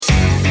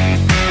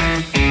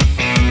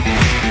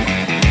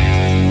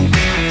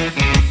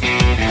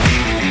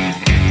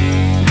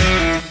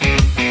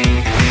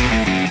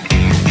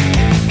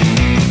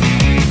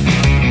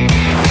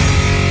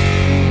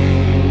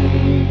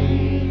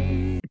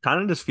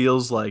kind of just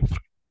feels like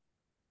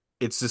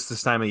it's just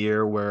this time of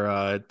year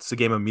where it's a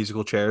game of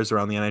musical chairs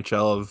around the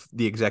NHL of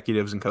the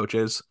executives and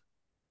coaches.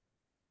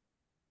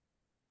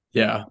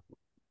 Yeah.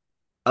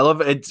 I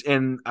love it,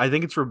 and I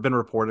think it's been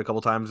reported a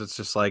couple times. It's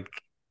just like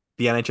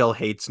the NHL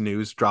hates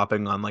news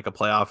dropping on like a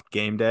playoff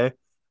game day.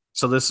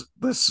 So this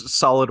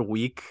solid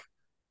week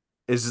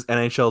is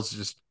NHL's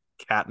just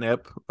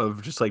catnip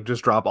of just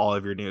drop all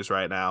of your news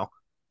right now.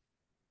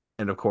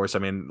 And of course, I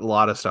mean a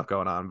lot of stuff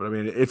going on, but I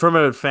mean from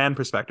a fan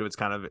perspective,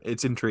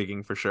 it's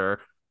intriguing for sure.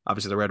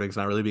 Obviously, the Red Wings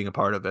not really being a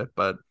part of it,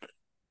 but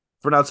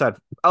for an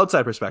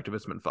outside perspective,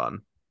 it's been fun.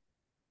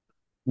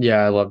 Yeah,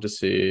 I love to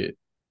see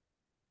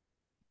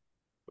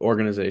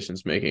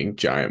organizations making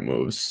giant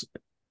moves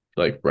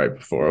like right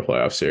before a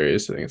playoff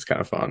series. I think it's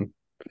kind of fun.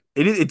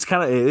 It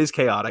is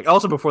chaotic.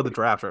 Also before the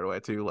draft right away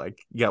too. Like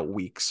you got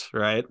weeks,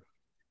 right?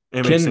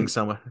 It makes things Can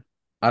so much.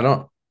 I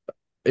don't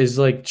is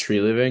like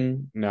Tree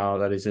Living now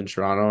that he's in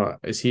Toronto,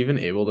 is he even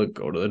able to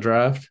go to the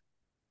draft?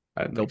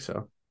 I didn't think Nope.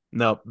 so.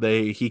 Nope.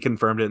 He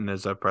confirmed it in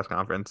his press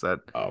conference that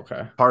Oh,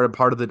 okay.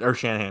 part of the or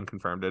Shanahan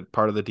confirmed it.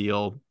 Part of the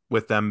deal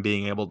with them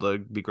being able to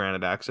be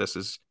granted access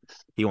is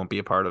he won't be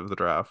a part of the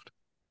draft.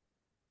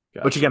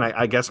 Which again, Gotcha.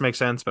 I guess makes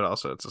sense, but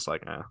also it's just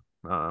like,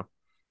 Why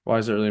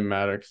does it really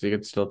matter? Because you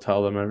could still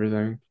tell them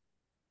everything.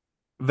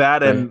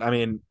 that Like, and I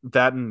mean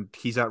that and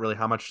he's not really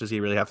how much does he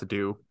really have to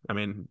do? I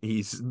mean,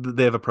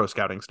 they have a pro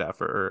scouting staff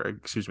or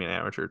excuse me, an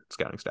amateur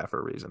scouting staff for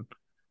a reason.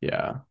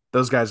 yeah.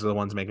 Those guys are the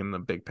ones making the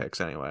big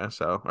picks anyway,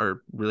 so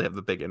or really have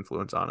the big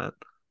influence on it.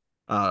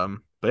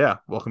 But yeah,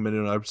 welcome into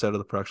another episode of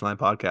the Production Line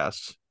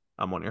Podcast.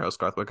 I'm one of your hosts,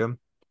 Garth Wickham.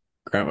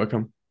 Grant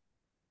Wickham.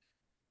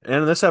 And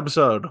in this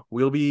episode,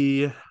 we'll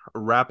be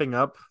wrapping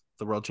up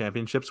the World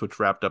Championships, which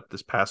wrapped up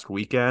this past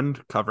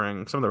weekend,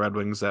 covering some of the Red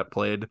Wings that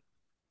played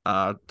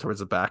towards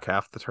the back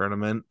half of the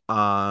tournament.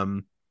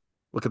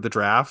 Look at the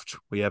draft.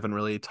 We haven't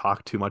really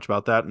talked too much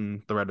about that,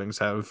 and the Red Wings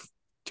have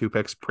two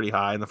picks pretty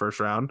high in the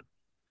first round.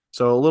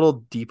 So a little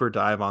deeper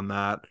dive on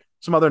that.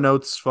 Some other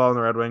notes following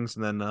the Red Wings,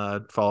 and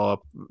then follow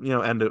up,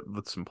 end it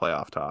with some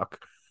playoff talk.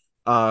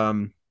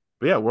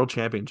 But yeah, World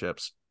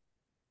Championships.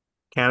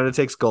 Canada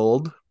takes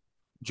gold.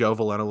 Joe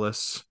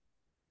Valenolus,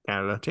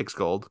 Canada takes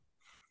gold.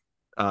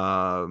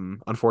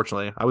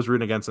 Unfortunately, I was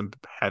rooting against them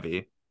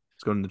heavy.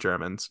 It's going to the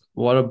Germans.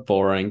 What a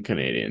boring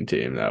Canadian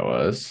team that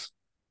was.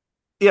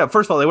 Yeah,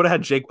 first of all, they would have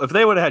had Jake. If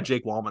they would have had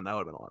Jake Wallman, that would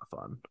have been a lot of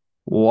fun.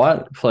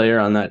 What player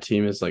on that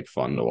team is like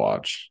fun to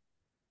watch?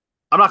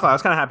 I'm not glad. I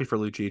was kind of happy for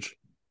Lucic.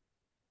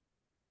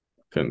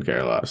 Couldn't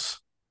care less.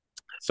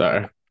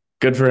 Sorry.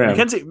 Good for him.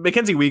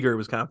 Mackenzie Weegar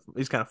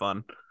he's kind of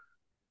fun.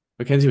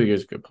 Mackenzie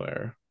Weegar's a good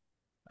player.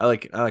 I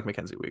like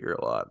Mackenzie Weegar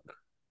a lot.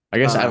 I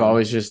guess I've Um,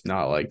 always just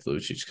not liked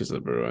Lucic because of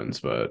the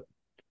Bruins, but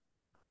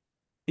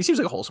he seems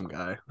like a wholesome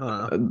guy. I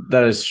don't know.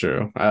 that is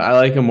true. I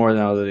like him more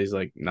now that he's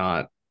like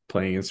not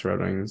playing against Red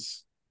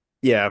Wings.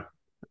 Yeah,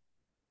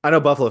 I know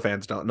Buffalo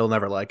fans don't. They'll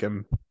never like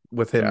him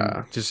with him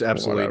Yeah, just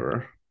absolutely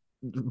whatever.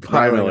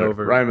 piling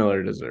over. Ryan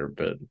Miller deserved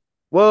it.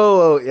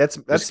 Whoa,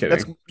 Just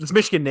kidding. that's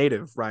Michigan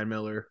native Ryan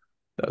Miller.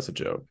 That was a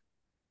joke.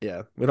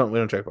 Yeah, we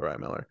don't check about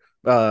Ryan Miller.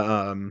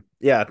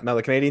 Yeah, no,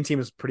 the Canadian team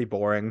is pretty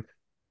boring.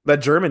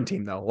 That German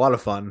team though, a lot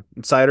of fun.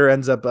 Seider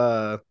ends up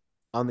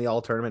on the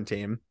all tournament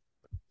team,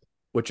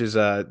 which is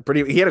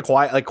pretty. He had a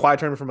quiet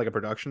tournament from like a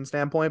production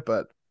standpoint,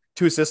 but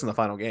two assists in the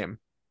final game.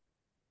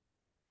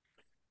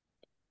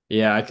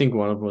 Yeah, I think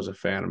one of them was a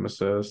phantom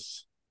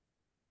assist.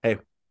 Hey,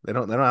 they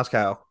don't ask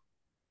how.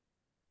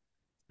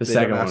 The They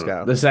don't second ask one,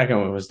 how. the second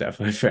one was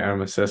definitely a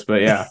phantom assist,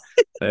 but yeah,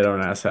 they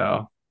don't ask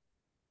how.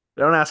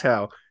 They don't ask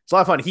how. It's a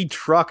lot of fun. He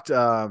trucked.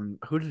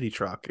 Who did he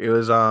truck? It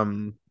was Why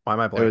am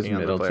I It was blanking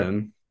on the player?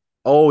 Middleton.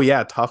 Oh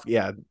yeah, tough.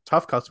 Yeah,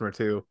 tough customer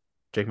too.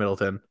 Jake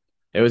Middleton.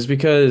 It was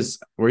because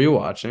were you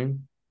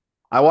watching?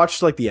 I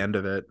watched like the end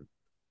of it.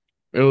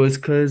 It was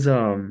because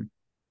man,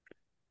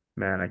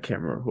 I can't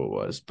remember who it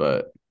was,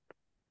 but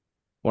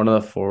one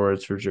of the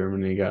forwards for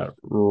Germany got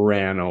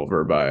ran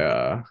over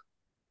by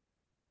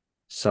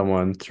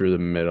someone through the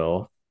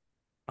middle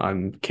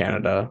on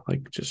Canada,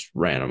 like just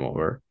ran him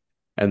over.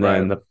 And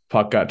then Right. the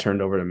puck got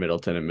turned over to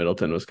Middleton, and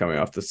Middleton was coming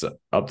off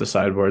up the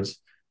sideboards,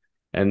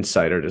 and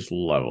Seider just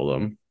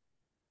leveled him.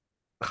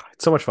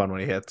 It's so much fun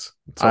when he hits.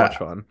 It's so much I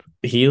fun.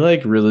 He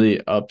like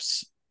really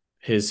ups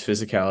his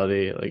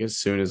physicality like as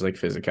soon as like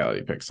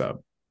physicality picks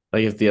up.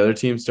 Like if the other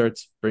team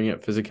starts bringing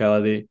up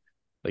physicality,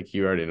 like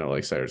you already know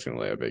like Seider's gonna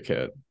lay a big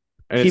hit,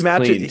 and He it's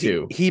matches clean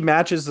too. he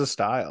matches the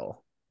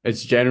style.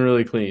 It's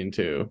generally clean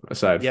too,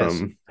 aside Yes.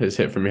 from his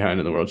hit from behind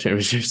in the World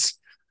Championships.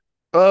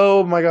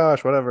 Oh my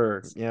gosh,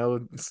 whatever.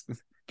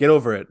 Get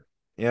over it.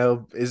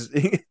 Is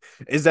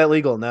is that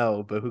legal?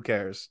 No, but who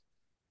cares?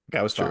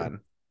 Guy was True. fine.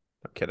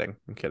 I'm kidding.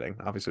 I'm kidding.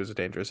 Obviously it was a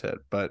dangerous hit,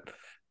 but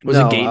Was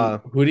it no,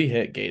 Gaten? Who did he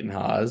hit? Gaten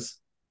Haas?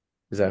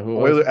 Is that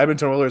who it was?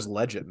 Edmonton Oilers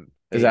legend,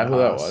 Is Gaten that who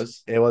that Haas.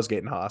 was? It was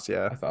Gaten Haas,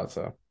 yeah. I thought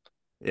so.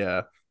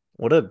 Yeah.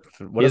 What He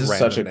a has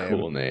such random a name.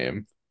 cool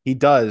name. He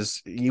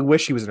does. You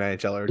wish he was an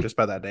NHLer just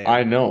by that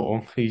I name.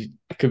 know. He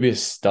could be a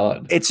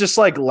stud. It's just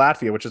like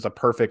Latvia, which is a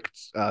perfect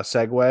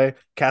segue.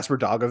 Casper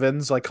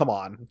Dogovins, like, come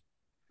on.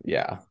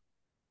 Yeah.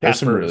 There's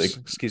some Caspers, really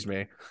excuse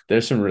me.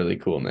 there's some really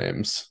cool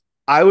names.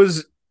 I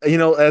was,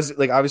 as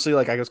like obviously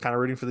like I was kind of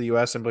rooting for the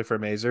US simply for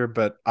Mazur,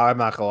 but I'm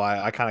not gonna lie,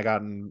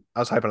 I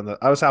was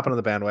hopping on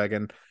the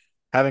bandwagon.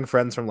 Having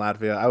friends from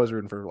Latvia, I was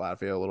rooting for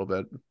Latvia a little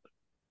bit.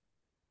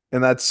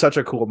 And that's such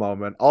a cool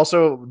moment.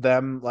 Also,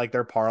 them like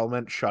their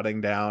parliament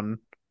shutting down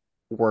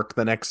work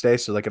the next day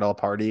so they could all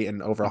party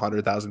and over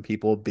 100,000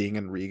 people being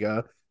in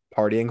Riga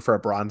partying for a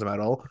bronze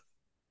medal.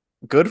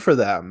 Good for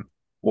them.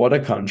 What a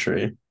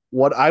country.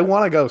 What I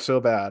want to go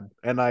so bad,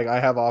 and I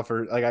have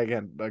offered like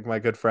again like my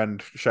good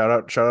friend shout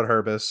out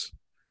Herbis.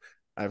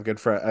 I have a good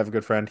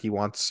friend. He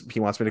wants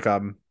me to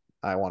come.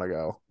 I want to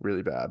go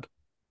really bad.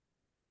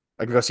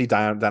 I can go see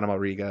Dynamo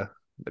Riga.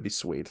 That'd be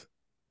sweet.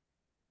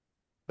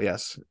 But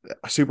yes,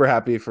 super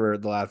happy for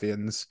the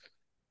Latvians.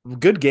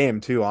 Good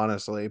game too,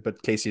 honestly.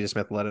 But Casey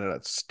Smith let in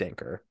a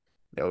stinker.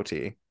 The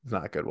OT. It's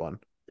not a good one.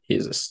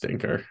 He's a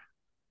stinker.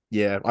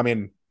 Yeah, I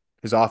mean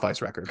his off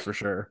ice record for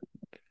sure.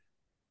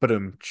 But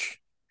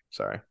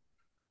sorry.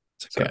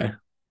 It's So okay.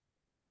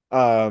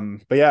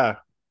 but yeah,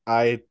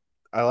 I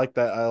I like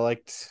that. I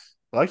liked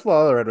a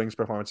lot of the Red Wings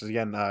performances.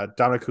 Again,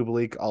 Dominic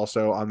Kubalik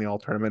also on the all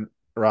tournament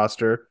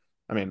roster.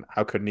 I mean,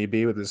 how couldn't he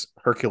be with his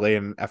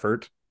Herculean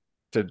effort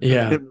to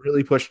Yeah.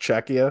 really push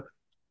Czechia?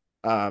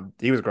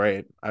 He was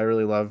great. I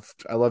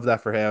loved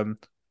that for him.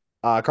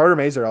 Carter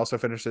Mazur also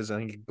finishes, I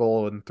think, a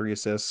goal and 3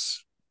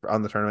 assists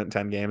on the tournament in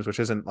 10 games, which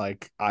isn't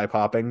like eye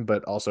popping,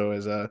 but also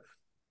is a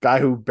guy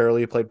who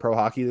barely played pro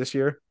hockey this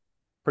year.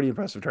 Pretty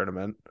impressive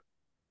tournament.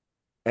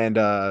 And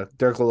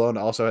Derek Lalonde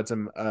also had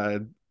some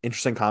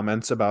interesting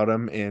comments about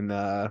him in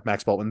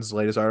Max Bolton's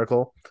latest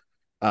article.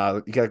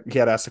 He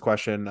had asked the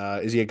question,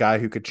 is he a guy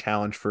who could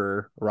challenge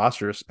for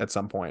rosters at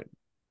some point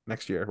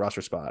next year,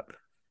 roster spot?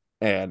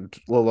 And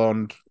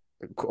Lalonde,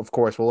 of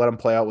course, we'll let him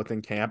play out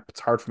within camp. It's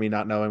hard for me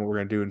not knowing what we're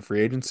going to do in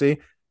free agency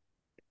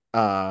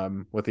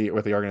with the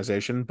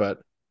organization, but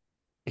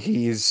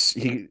he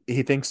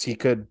thinks he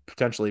could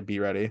potentially be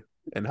ready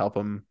and help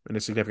him in a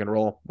significant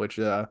role, which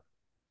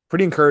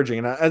pretty encouraging.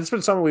 And it's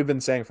been something we've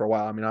been saying for a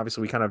while. I mean,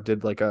 obviously we kind of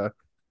did like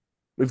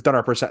we've thrown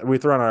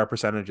out our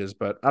percentages,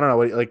 but I don't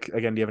know. Like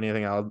again, do you have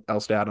anything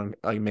else to add on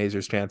like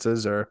Mazur's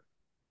chances or?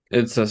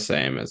 It's the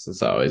same as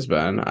it's always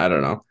been. I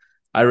don't know.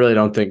 I really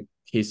don't think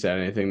he said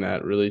anything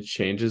that really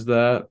changes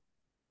that.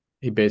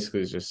 He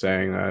basically is just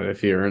saying that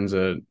if he earns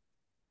it,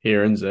 he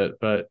earns it.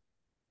 But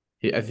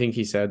I think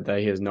he said that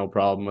he has no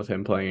problem with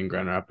him playing in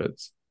Grand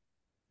Rapids.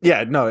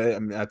 Yeah, no, I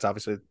mean, that's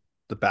obviously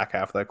the back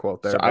half of that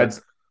quote So there, but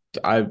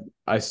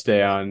I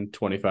stay on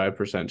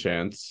 25%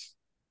 chance.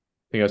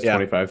 I think that's yeah,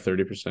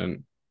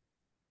 25-30%.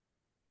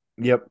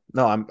 yep.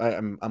 No,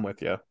 I'm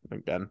with you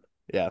again.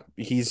 Yeah,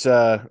 he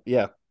does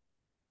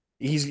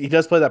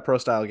play that pro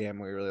style game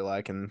we really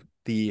like, and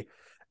the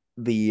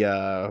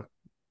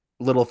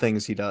little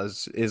things he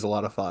does is a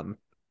lot of fun.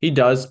 He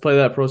does play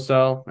that pro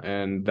style,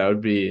 and that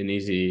would be an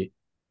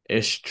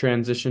easy-ish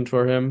transition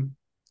for him,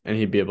 and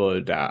he'd be able to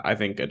adapt. I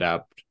think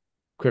adapt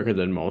quicker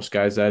than most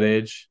guys that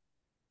age.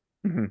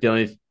 Mhm. The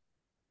only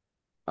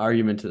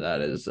argument to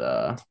that is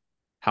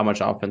how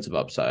much offensive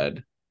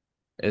upside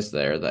is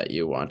there that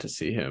you want to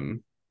see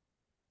him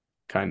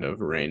kind of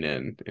rein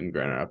in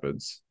Grand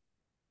Rapids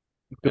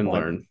Good and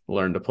point.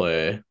 learn to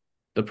play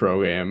the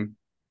pro game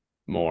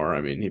more.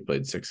 I mean, he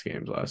played 6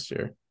 games last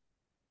year,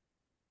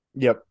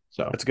 Yep,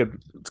 so that's a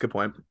good. That's a good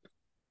point.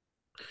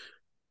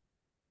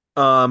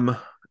 Um,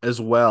 as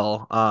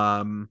well,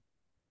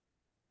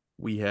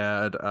 we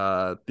had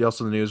the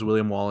also the news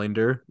William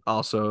Wallinder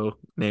also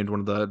named one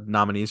of the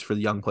nominees for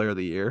the Young Player of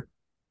the Year.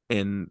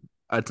 In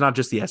it's not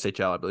just the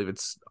SHL, I believe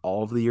it's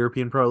all of the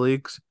European Pro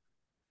Leagues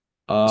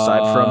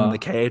aside from the uh,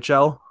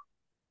 KHL.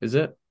 is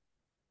it?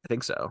 I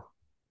think so.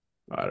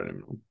 I don't even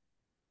know.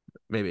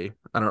 Maybe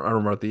I don't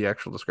remember what the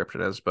actual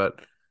description is, but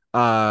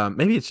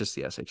maybe it's just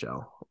the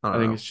SHL. I I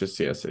don't think know. it's just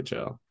the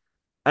SHL.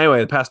 Anyway,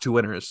 the past two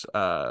winners,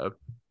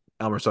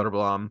 Elmer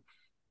Soderblom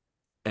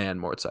and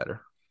Moritz Seider.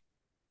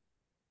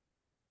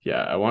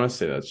 Yeah, I want to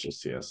say that's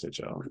just the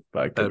SHL,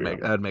 but I could be wrong.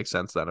 That'd make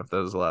sense then if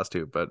those are the last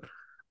two. But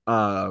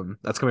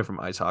that's coming from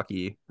ice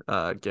hockey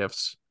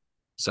gifts,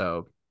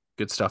 so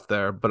good stuff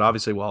there. But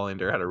obviously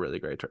Wallander had a really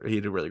great he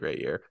had a really great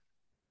year,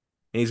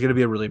 and he's going to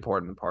be a really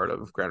important part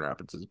of Grand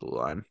Rapids' blue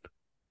line.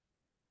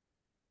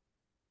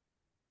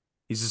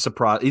 He's a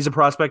surprise. He's a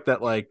prospect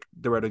that like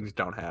the Red Wings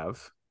don't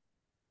have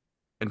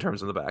in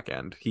terms of the back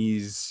end. He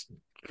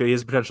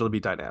has potential to be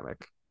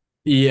dynamic.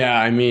 Yeah,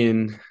 I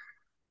mean,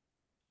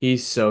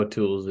 he's so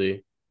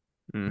toolsy.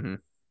 Mm-hmm.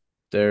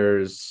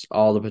 There's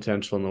all the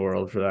potential in the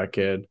world for that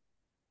kid.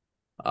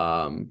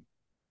 Um,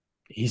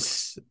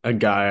 he's a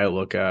guy I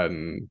look at,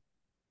 and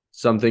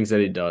some things that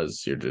he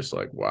does, you're just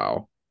like,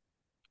 wow.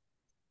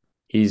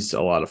 He's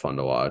a lot of fun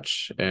to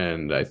watch,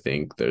 and I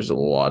think there's a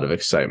lot of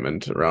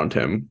excitement around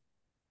him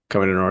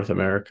coming to North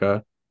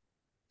America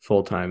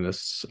full time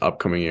this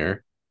upcoming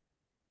year.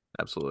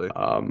 Absolutely.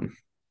 Um,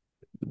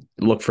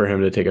 Look for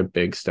him to take a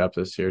big step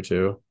this year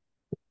too.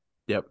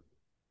 Yep.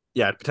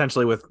 Yeah,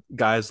 potentially with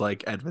guys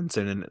like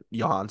Edmondson and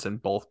Johansson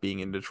both being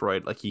in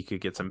Detroit, like he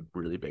could get some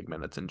really big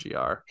minutes in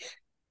GR.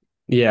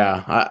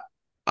 Yeah, I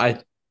I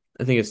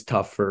think it's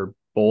tough for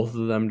both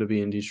of them to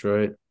be in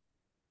Detroit,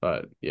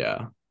 but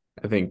yeah,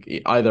 I think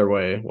either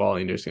way,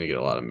 Wallinger's going to get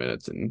a lot of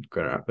minutes in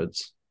Grand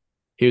Rapids.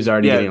 He was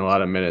already Yeah, getting a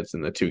lot of minutes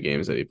in the two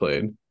games that he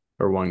played,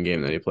 or one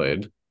game that he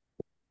played.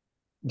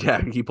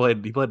 yeah, he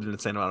played an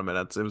insane amount of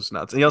minutes. It was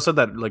nuts. And he also had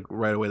that like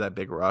right away that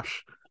big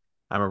rush.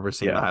 I remember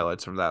seeing the Yeah,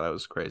 highlights from that. It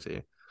was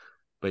crazy.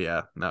 But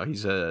yeah, no,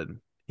 he's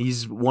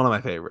one of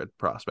my favorite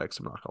prospects.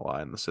 I'm not gonna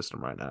lie in the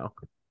system right now.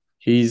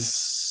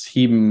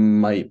 he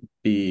might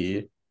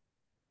be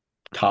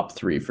top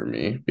three for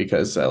me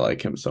because I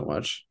like him so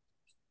much.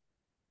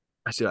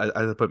 I see.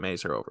 I put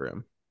Mazur over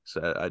him.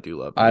 So I do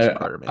love me some I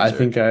Carter I Mazur.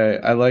 think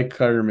I like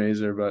Carter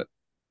Mazur, but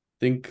I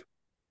think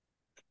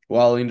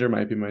Wallinger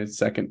might be my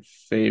second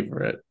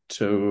favorite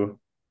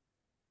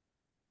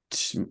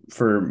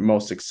for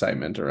most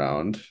excitement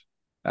around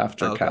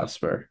after Okay.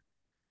 Casper.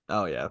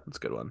 Oh yeah, that's a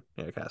good one.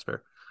 Yeah,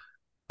 Casper.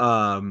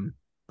 Um,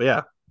 but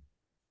yeah,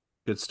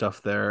 good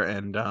stuff there.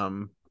 And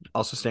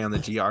also stay on the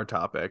GR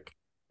topic.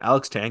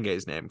 Alex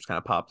Tangay's name's kind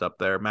of popped up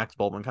there. Max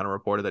Boltman kind of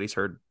reported that he's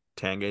heard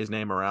Tangay's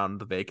name around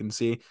the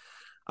vacancy.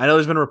 I know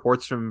there's been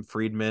reports from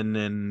Friedman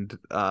and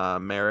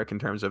Merrick in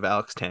terms of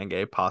Alex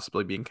Tangay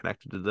possibly being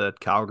connected to the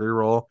Calgary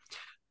role.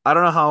 I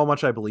don't know how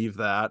much I believe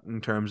that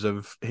in terms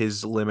of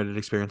his limited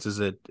experience as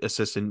an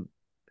assistant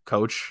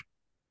coach,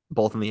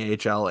 both in the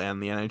AHL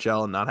and the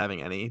NHL, and not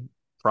having any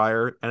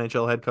prior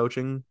NHL head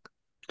coaching.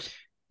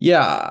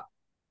 Yeah,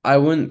 I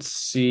wouldn't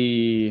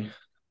see.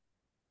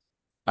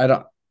 I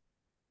don't.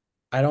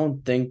 I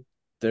don't think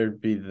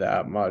there'd be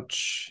that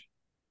much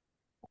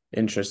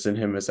interest in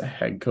him as a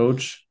head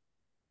coach,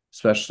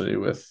 especially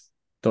with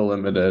the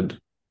limited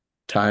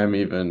time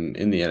even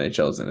in the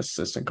NHL as an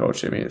assistant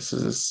coach. I mean,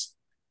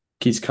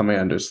 he's coming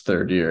under his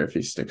third year if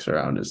he sticks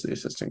around as the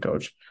assistant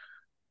coach.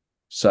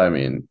 So I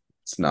mean,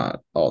 it's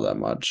not all that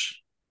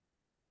much.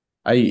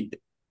 I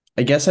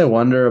I guess I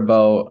wonder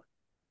about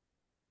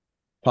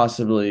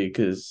possibly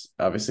because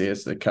obviously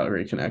it's the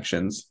Calgary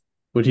connections.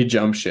 Would he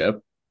jump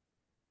ship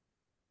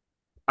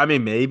I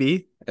mean,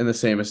 maybe in the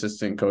same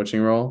assistant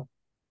coaching role?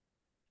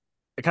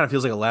 it kind of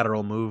feels like a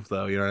lateral move,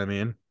 though. You know what I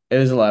mean? It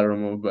is a lateral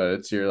move, but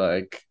it's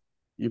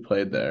you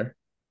played there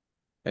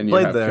and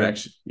Played there.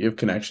 you have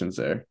connections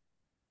there.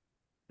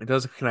 It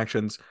does have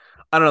connections.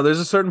 I don't know. There's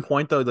a certain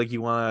point though, like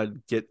you want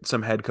to get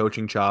some head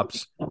coaching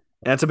chops, and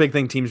that's a big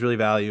thing. Teams really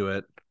value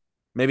it.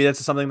 Maybe that's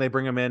something they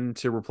bring him in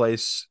to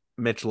replace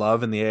Mitch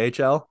Love in the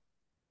AHL.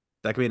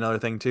 That could be another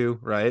thing too,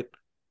 right?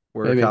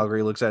 Where Maybe.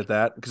 Calgary looks at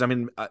that because I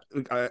mean,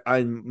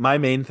 my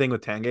main thing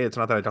with Tangay, it's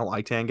not that I don't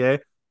like Tangay,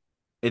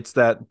 it's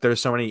that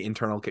there's so many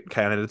internal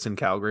candidates in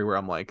Calgary where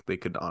I'm like they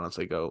could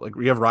honestly go. Like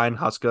we have Ryan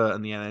Huska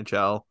in the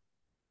NHL,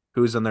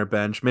 who's on their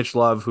bench, Mitch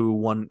Love, who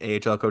won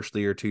AHL Coach of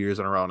the Year 2 years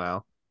in a row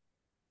now,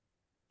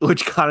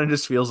 which kind of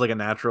just feels like a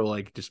natural,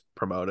 like just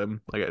promote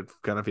him. Like it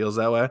kind of feels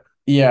that way.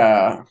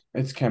 Yeah,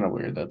 it's kind of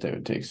weird that they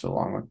would take so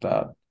long with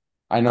that.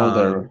 I know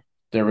Um,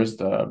 there was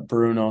the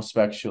Bruno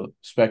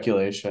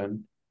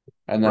speculation,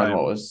 and then right.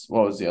 what was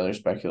the other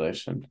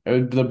speculation?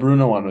 The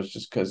Bruno one was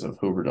just because of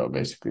Huberdeau,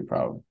 basically.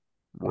 Probably,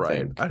 I Right.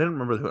 think. I didn't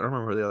remember who I don't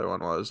remember who the other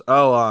one was.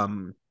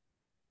 Oh,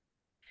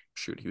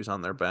 shoot, he was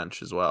on their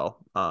bench as well.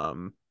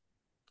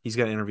 He's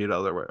got interviewed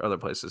other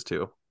places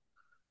too.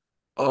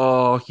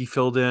 Oh, he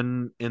filled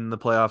in the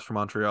playoffs for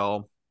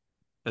Montreal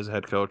as a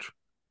head coach.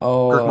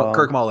 Oh,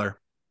 Kirk Muller.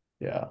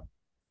 yeah.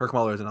 Kirk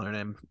Muller is another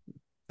name,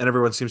 and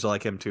everyone seems to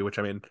like him too. Which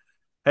I mean,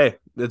 hey,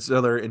 it's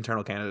another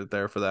internal candidate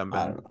there for them,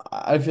 I and don't know.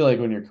 I feel like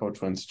when your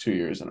coach wins 2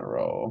 years in a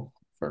row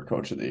for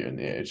coach of the year in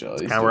the AHL,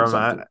 it's he's kind of where doing I'm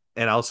something. at.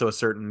 And also, a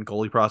certain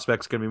goalie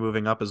prospect's going to be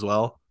moving up as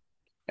well.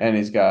 And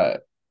he's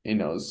got,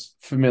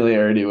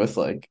 familiarity with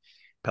like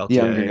the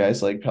younger Peltier.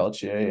 guys like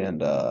Peltier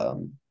and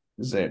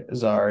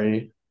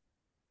Zari.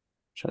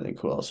 Trying to think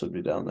who else would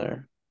be down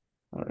there.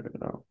 I don't even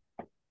know.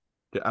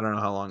 I don't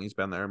know how long he's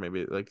been there.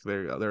 Maybe like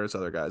there's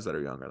other guys that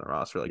are younger in the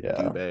roster, like Yeah.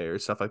 Dubé or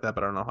stuff like that.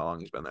 But I don't know how long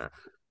he's been there.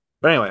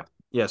 But anyway,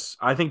 yes,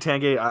 I think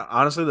Tanguay.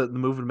 Honestly, the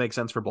move would make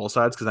sense for both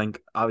sides because I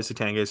think obviously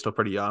Tanguay is still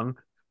pretty young.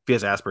 If he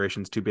has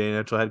aspirations to be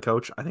an NHL head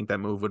coach, I think that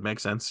move would make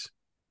sense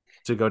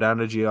to go down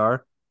to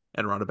GR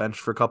and run a bench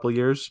for a couple of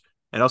years,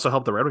 and also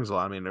help the Red Wings a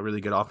lot. I mean, a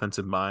really good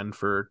offensive mind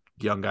for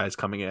young guys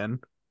coming in,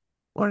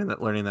 learning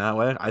that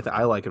way.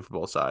 I like it for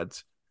both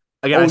sides.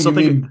 Again, I Oh, still you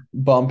think mean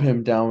bump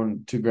him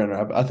down to Grand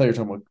Rapids? I thought you were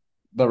talking about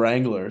the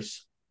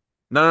Wranglers.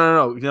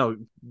 no.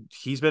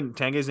 He's been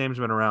Tangay's name's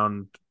been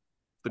around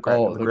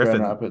Oh, the the Grand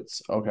Griffin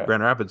Rapids. Okay.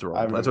 Grand Rapids I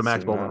role. That's haven't what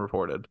Max seen Bowman that.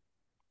 reported.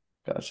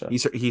 Gotcha.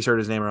 He's heard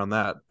his name around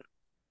that.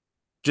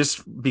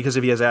 Just because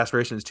if he has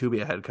aspirations to be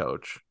a head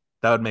coach,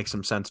 that would make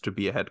some sense to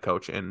be a head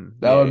coach in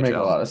That the would make a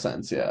AHL. lot of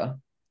sense, yeah.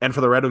 And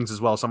for the Red Wings as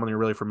well, someone you're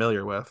really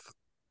familiar with.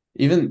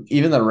 Even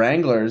the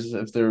Wranglers,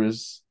 if there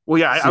was Well,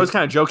 yeah, I was see,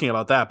 kind of joking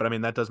about that, but I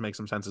mean that does make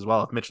some sense as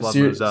well. If Mitch Love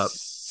moves up,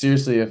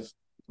 seriously, if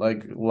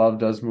like Love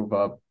does move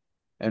up,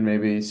 and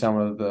maybe some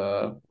of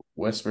the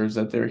whispers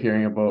that they're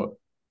hearing about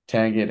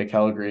Tanguay to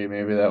Calgary,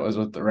 maybe that was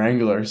with the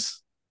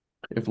Wranglers.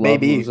 If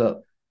Love moves maybe,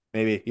 up,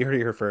 maybe you heard it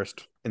here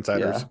first,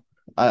 yeah, insiders.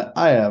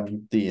 I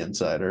am the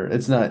insider.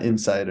 It's not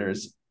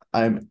insiders.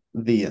 I'm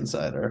the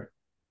insider.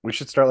 We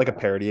should start like a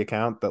parody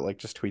account that like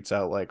just tweets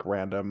out like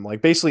random,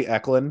 like basically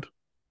Eklund.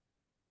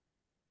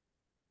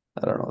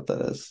 I don't know what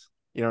that is.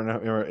 You don't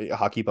know,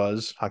 hockey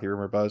buzz, hockey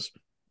rumor buzz.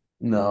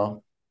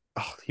 No.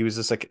 Oh, he was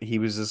this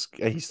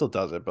he still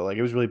does it, but like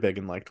it was really big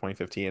in like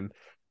 2015.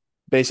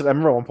 Basically, I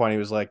remember at one point he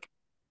was like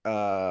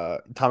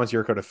Thomas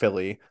Yurko to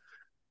Philly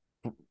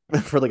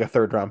for like a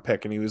third round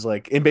pick, and he was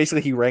like, and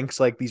basically he ranks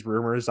like these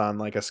rumors on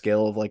like a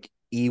scale of like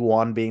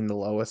E1 being the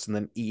lowest, and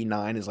then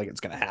E9 is like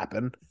it's gonna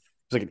happen.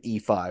 It's like an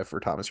E5 for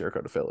Thomas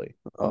Yurko to Philly.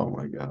 Oh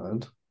my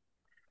God.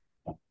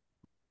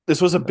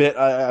 This was a bit.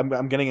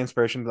 I'm getting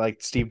inspiration.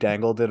 Like Steve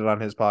Dangle did it on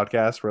his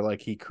podcast, where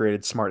like he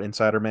created Smart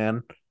Insider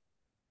Man,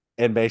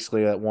 and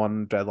basically at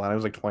one deadline, it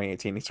was like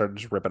 2018. He started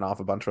just ripping off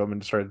a bunch of them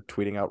and just started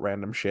tweeting out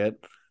random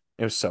shit.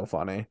 It was so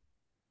funny.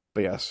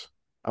 But yes,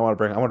 I want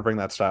to bring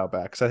that style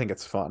back because I think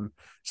it's fun,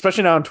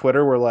 especially now on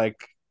Twitter where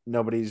like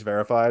nobody's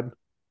verified,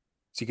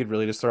 so you could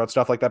really just throw out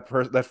stuff like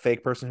that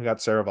fake person who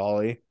got Sarah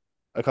Volley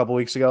a couple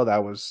weeks ago.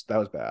 That was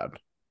bad.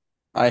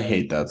 I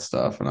hate that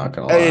stuff. I'm not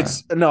gonna lie.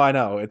 It's no, I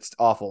know it's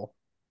awful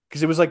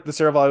because it was like the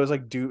Sarah Volley was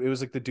like it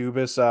was like the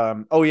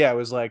Dubas. Oh yeah, it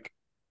was like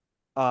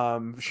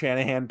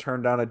Shanahan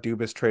turned down a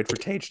Dubas trade for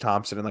Tage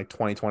Thompson in like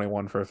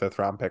 2021 for a fifth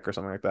round pick or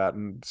something like that,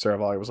 and Sarah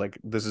Volley was like,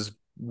 "This is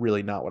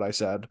really not what I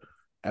said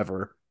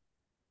ever."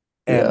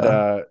 And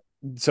Yeah.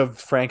 so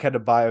Frank had to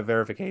buy a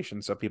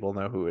verification so people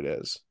know who it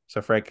is.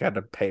 So Frank had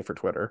to pay for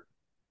Twitter,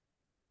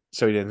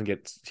 so he didn't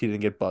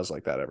get buzz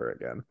like that ever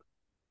again,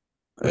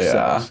 which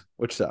Yeah. sucks.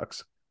 Which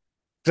sucks.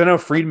 Because I know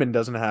Friedman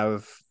doesn't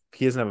have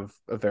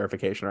a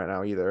verification right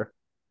now either.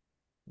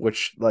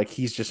 Which like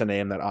he's just a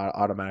name that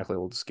automatically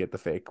will just get the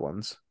fake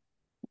ones,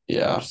 which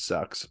Yeah.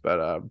 sucks.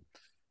 But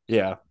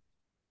yeah,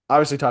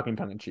 obviously talking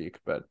tongue in cheek,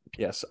 but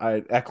yes,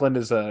 I Eklund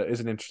is an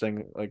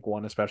interesting like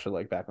one, especially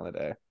like back in the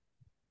day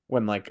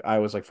when like I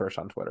was like first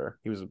on Twitter.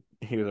 He was a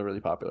really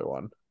popular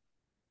one.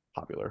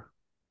 Popular.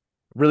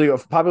 Really a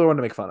popular one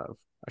to make fun of,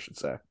 I should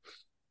say.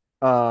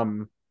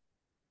 Um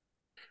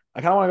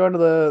I kind of want to go into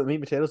the meat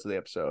and potatoes of the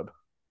episode.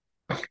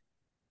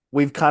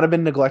 We've kind of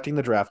been neglecting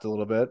the draft a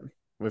little bit.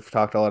 We've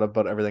talked a lot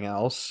about everything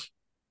else,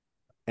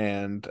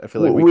 and I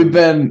feel like we We've can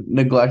been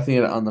neglecting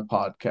it on the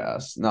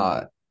podcast,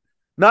 not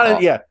not in,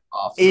 off yeah,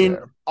 off the in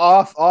air.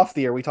 off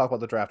the air we talk about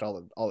the draft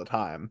all the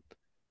time.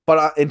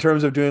 But in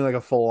terms of doing like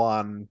a full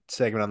on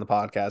segment on the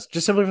podcast,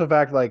 just simply for the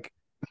fact like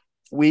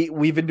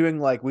we've been doing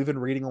like we've been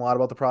reading a lot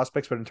about the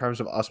prospects, but in terms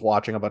of us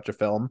watching a bunch of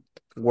film,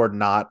 we're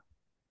not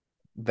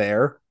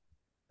there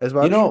as You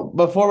much. know,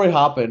 before we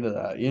hop into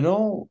that,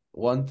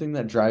 one thing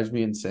that drives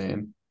me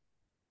insane.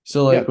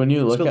 So Yeah, like when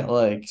you look spill, at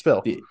like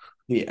spill.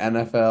 the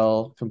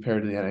NFL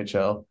compared to the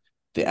NHL,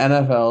 the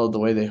NFL, the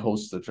way they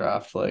host the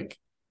draft, like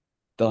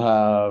they'll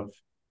have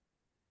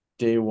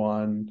day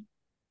one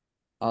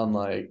on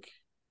like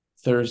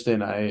Thursday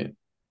night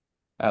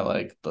at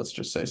like let's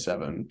just say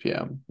 7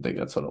 p.m. I think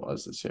that's what it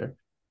was this year.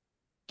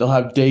 They'll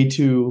have day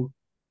two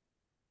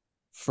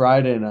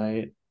Friday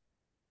night,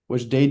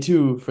 which day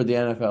two for the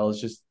NFL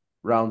is just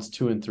rounds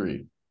two and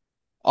three.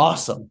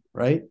 Awesome,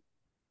 right?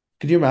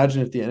 Could you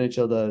imagine if the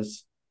NHL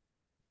does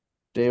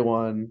day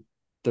one,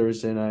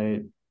 Thursday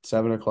night,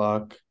 7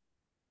 o'clock,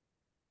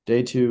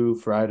 day two,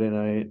 Friday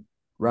night,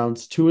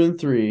 rounds two and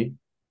three.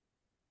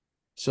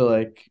 So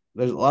like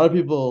there's a lot of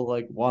people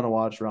like want to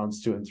watch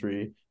rounds two and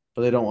three,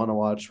 but they don't want to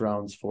watch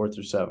rounds four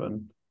through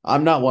seven.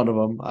 I'm not one of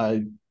them.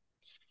 I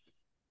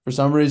for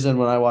some reason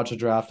when I watch a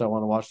draft, I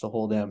want to watch the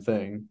whole damn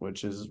thing,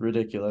 which is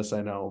ridiculous,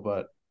 I know,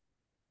 but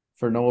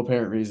for no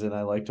apparent reason,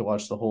 I like to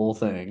watch the whole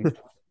thing.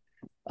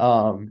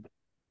 Um,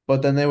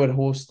 but then they would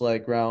host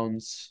like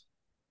rounds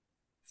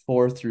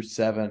four through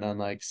seven on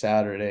like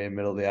Saturday,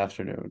 middle of the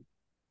afternoon.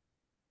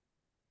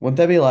 Wouldn't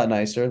that be a lot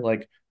nicer?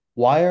 Like,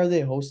 why are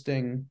they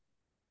hosting?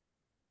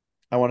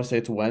 I want to say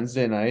it's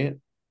Wednesday night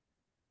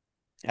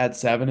at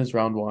 7 is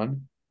round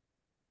one,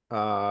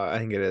 I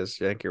think it is.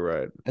 I think you're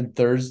right. and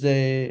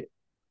Thursday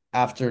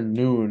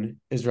afternoon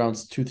is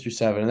rounds two through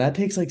seven, and that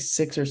takes like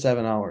 6 or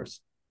 7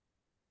 hours.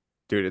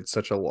 Dude, it's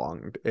such a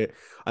long I think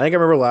I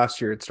remember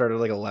last year it started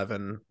like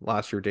 11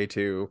 last year day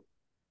 2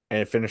 and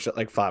it finished at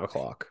like 5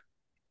 o'clock.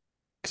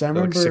 Because I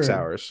So like six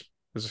remember, hours. It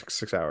was like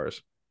 6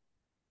 hours.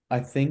 I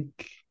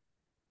think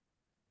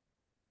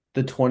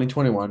the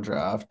 2021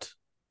 draft,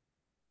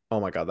 Oh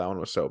my god, that one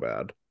was so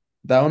bad.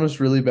 that one was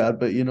really bad,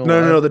 but you know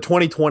No. what? The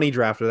 2020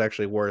 draft was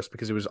actually worse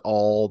because it was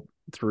all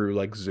through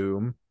like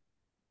Zoom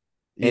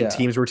and Yeah.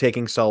 teams were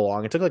taking so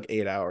long. It took like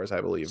 8 hours,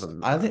 I believe. So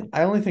And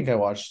I only think I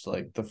watched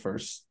like the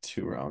first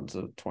two rounds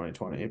of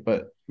 2020,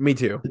 but me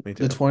too. Me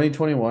the too.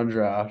 2021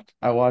 draft,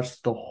 I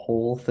watched the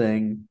whole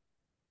thing.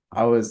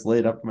 I was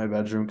laid up in my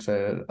bedroom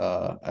because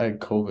I had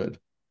COVID.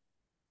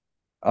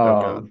 Oh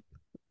god. Um,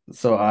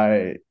 so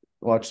I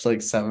watched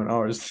like 7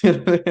 hours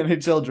of the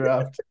NHL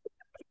draft.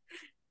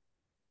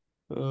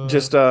 Uh,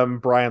 Just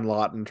Brian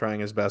Lawton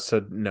trying his best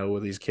to know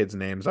what these kids'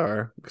 names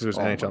are because it was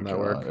oh NHL my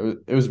God. Network.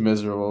 It was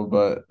miserable,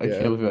 but I Yeah.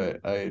 can't believe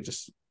I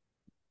just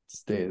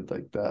stayed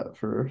like that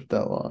for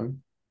that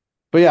long.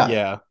 But yeah,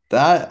 Yeah.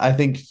 that I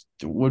think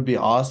would be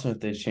awesome if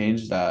they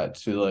changed that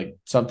to like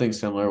something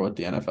similar what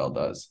the NFL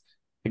does.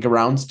 Like a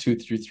rounds 2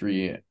 through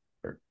 3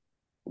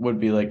 would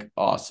be like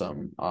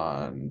awesome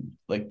on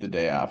like the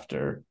day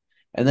after.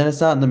 And then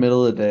it's not in the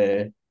middle of the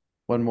day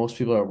when most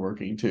people are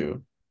working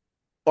too.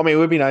 I mean, it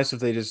would be nice if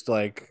they just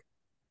like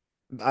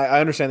I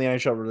understand the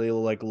NHL really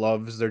like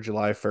loves their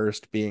July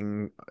 1st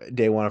being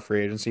day one of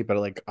free agency, but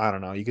like I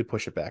don't know, you could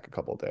push it back a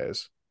couple of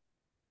days.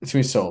 It's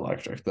gonna be so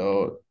electric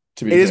though,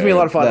 to be It is gonna be a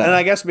lot fair. of fun. And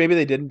I That guess maybe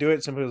they didn't do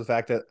it simply with the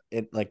fact that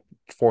it like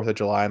 4th of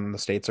July and the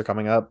States are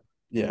coming up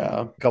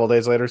yeah, a couple of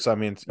days later. So I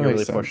mean that you're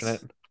makes really pushing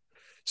sense. it.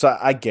 So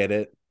I get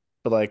it.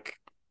 But like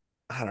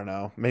I don't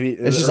know. Maybe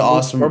It's just or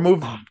move or awesome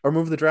move or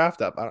move the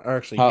draft up. Or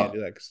actually you can't how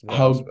do that because the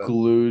how playoffs, but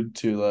glued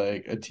to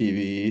like a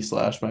TV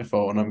slash my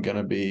phone I'm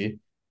gonna be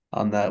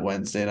on that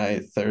Wednesday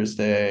night,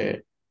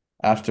 Thursday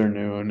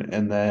afternoon,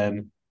 and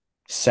then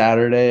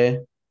Saturday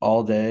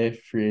all day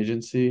free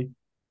agency.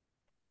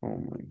 Oh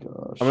my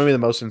I'm gonna be gosh. the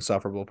most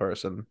insufferable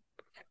person.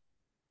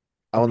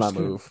 I will I'm not just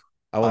gonna move.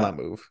 I will I not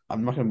move.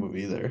 I'm not gonna move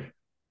either.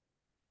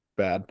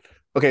 Bad.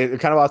 Okay,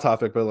 kind of off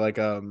topic, but like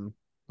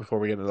before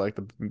we get into like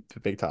the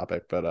big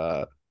topic,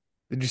 but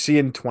did you see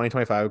in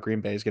 2025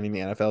 Green Bay is getting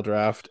the NFL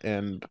draft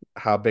and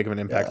how big of an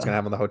impact it's gonna Yeah.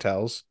 have on the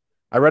hotels?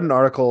 I read an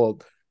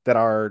article that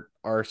our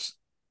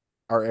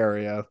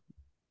area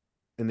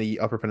in the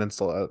Upper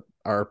Peninsula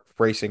are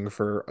bracing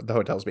for the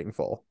hotels being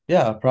full.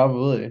 Yeah,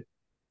 probably.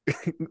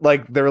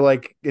 Like they're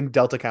like in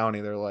Delta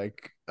County, they're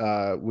like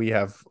we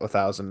have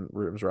 1,000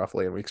 rooms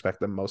roughly, and we expect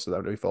them most of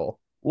them to be full.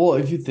 Well,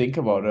 if you think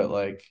about it,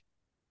 like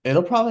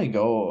it'll probably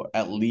go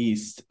at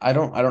least I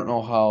don't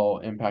know how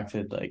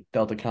impacted like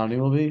Delta County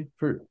will be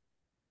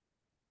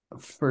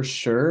for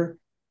sure,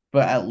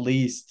 but at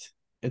least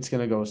it's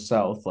gonna go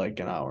south like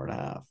an hour and a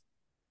half.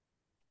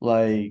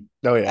 Like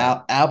Oh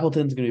yeah.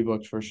 Appleton's gonna be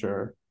booked for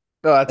sure.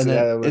 No, that's And then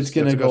yeah, it's that's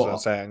gonna what goes without go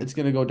saying. it's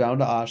gonna go down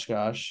to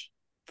Oshkosh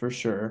for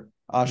sure.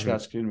 Hmm.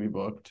 Oshkosh's gonna be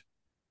booked.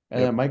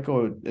 And Yep. it might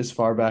go as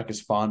far back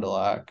as Fond du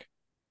Lac.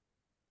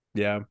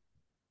 Yeah.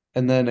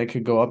 And then it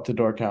could go up to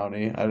Door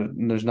County.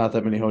 There's not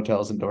that many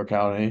hotels in Door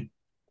County.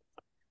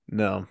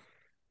 No.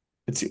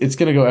 It's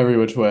gonna go every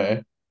which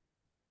way.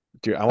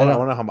 Dude, I I don't.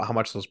 want to know how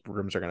much those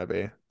rooms are gonna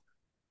be.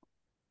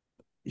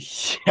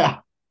 Yeah,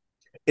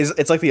 Is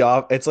it's like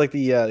it's like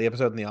the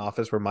episode in The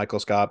Office where Michael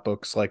Scott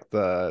books like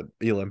the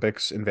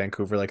Olympics in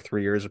Vancouver like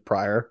 3 years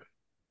prior,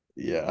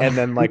 yeah. and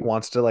then like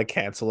wants to like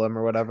cancel them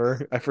or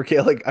whatever. I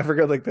forget like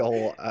the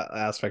whole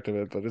aspect of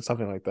it, but it's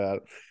something like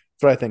that.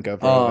 That's what I think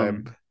of when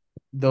I.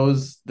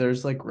 Those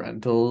there's like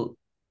rentals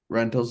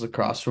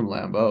across from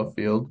Lambeau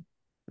Field.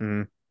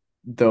 Mm,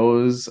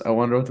 Those I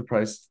wonder what the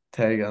price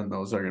tag on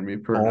those are gonna be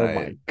per oh night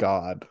my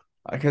God,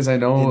 because I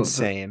know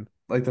insane.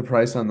 the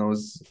price on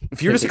those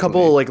If you're just a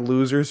couple of, typically. like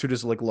losers who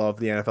just like love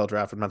the NFL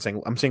draft, I'm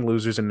saying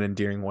losers in an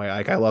endearing way.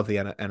 Like I love the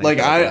Like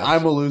NHL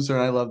I'm draft. a loser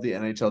and I love the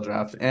NHL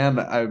draft and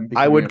I'm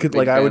becoming a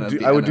big I fan would of do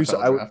the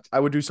NFL draft. I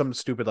would do something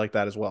stupid like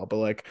that as well. But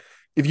like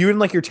if you and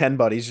like your 10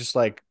 buddies just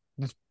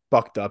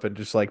bucked up and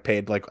just like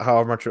paid like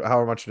however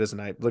much it is a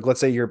night. Like let's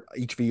say you're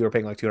each of you are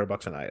paying like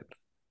 $200 a night.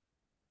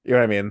 You know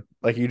what I mean?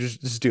 Like you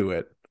just do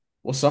it.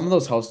 Well, some of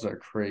those houses are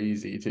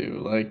crazy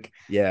too. Like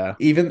Yeah.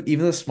 even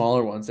the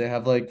smaller ones, they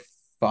have like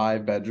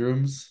 5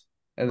 bedrooms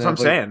and That's what I'm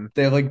saying.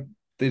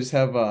 they just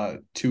have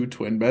two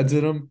twin beds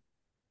in them.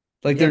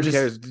 Like Yeah, who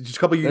cares? Just a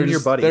couple of you they're and your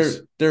just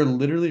buddies. they're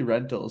literally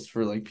rentals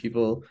for like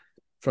people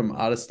from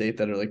out of state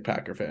that are like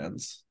Packer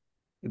fans.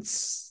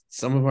 It's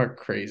some of them are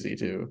crazy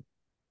too.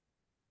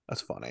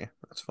 That's funny.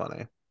 That's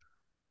funny.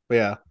 But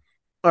yeah.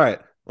 All right.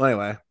 Well,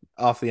 anyway,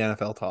 off the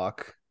NFL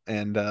talk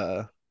and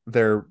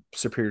their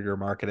superior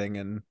marketing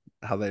and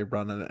how they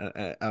run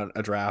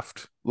a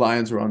draft.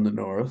 Lions run the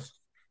North.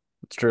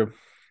 It's true.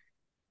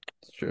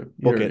 It's true.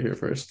 You Book heard it it. here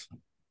first.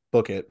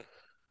 Book it.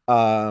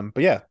 But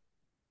yeah,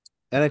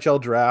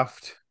 NHL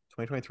draft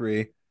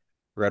 2023.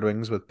 Red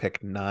Wings with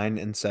pick 9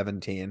 and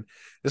 17.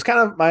 This kind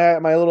of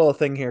my little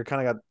thing here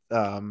kind of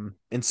got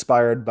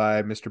inspired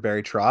by Mr.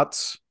 Barry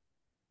Trotz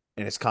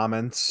and his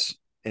comments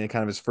in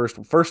kind of his first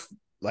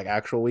like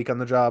actual week on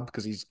the job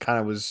because he's kind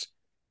of was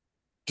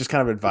just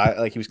kind of advice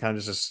like he was kind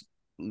of just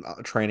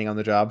training on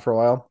the job for a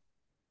while.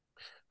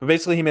 But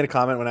basically, he made a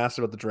comment when asked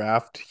about the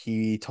draft.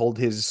 He told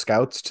his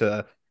scouts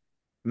to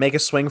make a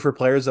swing for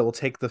players that will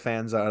take the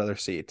fans out of their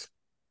seat.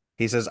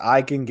 He says,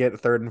 "I can get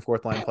third and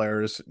fourth line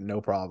players, no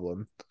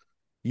problem.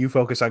 You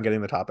focus on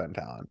getting the top end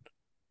talent."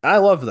 And I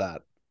love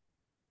that.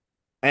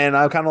 And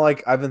I'm kind of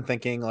like I've been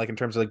thinking like in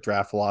terms of like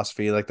draft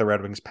philosophy, like the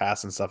Red Wings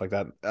pass and stuff like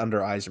that under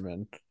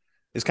Yzerman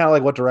is kind of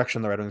like what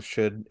direction the Red Wings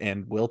should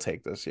and will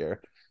take this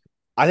year.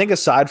 I think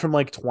aside from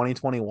like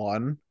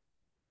 2021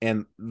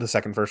 and the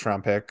second first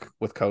round pick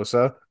with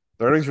Kosa,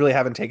 the Red Wings really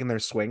haven't taken their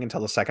swing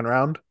until the second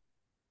round.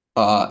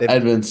 They've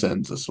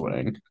Edvinson's a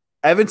swing.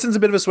 Evanson's a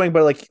bit of a swing,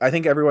 but like I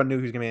think everyone knew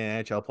he was gonna be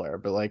an NHL player.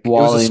 But like it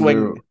was a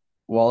swing.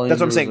 Wallinger That's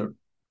what I'm Wallinger saying.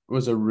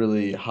 was a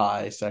really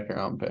high second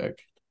round pick.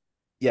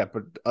 Yeah,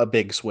 but a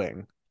big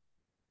swing.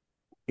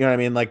 You know what I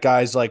mean? Like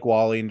guys like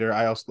Wallinder.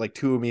 I also like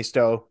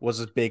Tuomisto was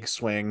a big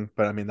swing,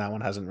 but I mean that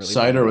one hasn't really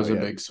Seider panned was out a yet.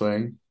 big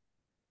swing.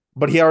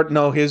 But he already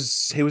no he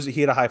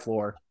had a high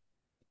floor.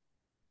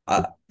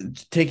 Uh,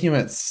 Taking him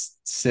at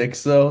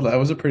 6 though, that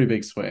was a pretty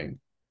big swing.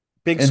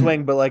 Big And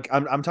swing, but like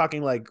I'm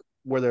talking like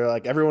where they're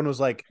like everyone was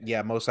like,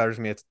 yeah, Mo Sider's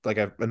gonna be like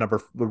a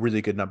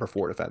really good number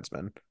four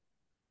defenseman.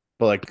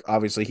 But like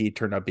obviously he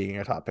turned out being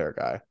a top pair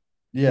guy,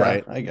 yeah,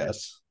 right? I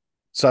guess.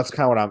 So that's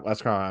kind of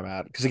what I'm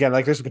at. Because again,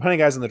 like there's plenty of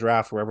guys in the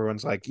draft where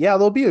everyone's like, yeah,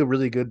 there'll be a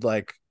really good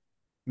like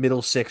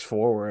middle six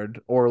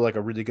forward or like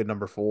a really good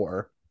number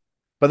four.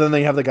 But then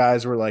they have the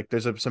guys where like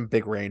there's some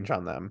big range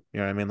on them. You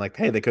know what I mean? Like,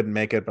 hey, they couldn't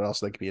make it, but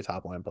also they could be a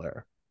top line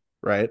player,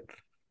 right?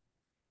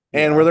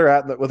 And where Yeah. they're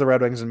at with the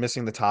Red Wings and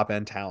missing the top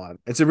end talent,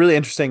 it's a really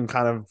interesting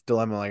kind of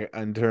dilemma, like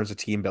in terms of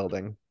team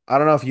building. I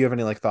don't know if you have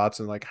any like thoughts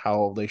on like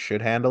how they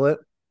should handle it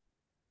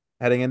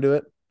heading into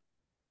it.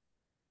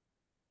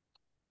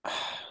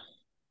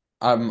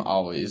 I'm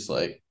always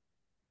like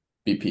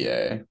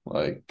BPA.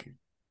 Like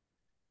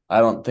I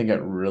don't think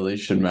it really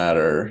should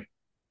matter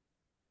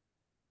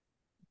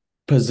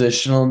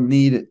positional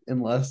need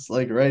unless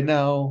like right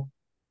now,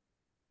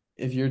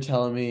 if you're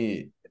telling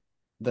me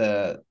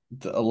that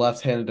a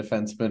left-handed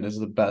defenseman is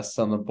the best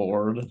on the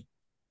board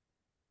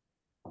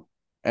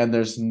and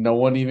there's no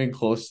one even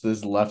close to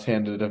this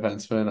left-handed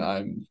defenseman,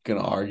 I'm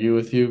gonna argue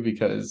with you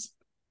because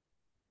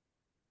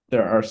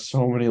there are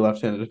so many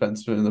left-handed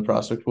defensemen in the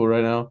prospect pool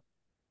right now,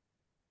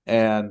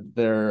 and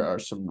there are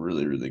some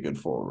really, really good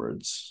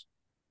forwards.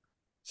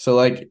 So,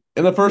 like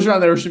in the first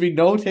round, there should be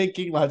no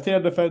taking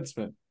left-handed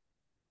defenseman.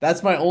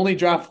 That's my only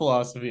draft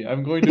philosophy.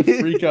 I'm going to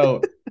freak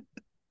out.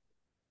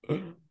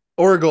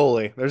 Or a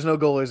goalie. There's no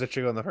goalies that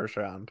should go in the first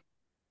round.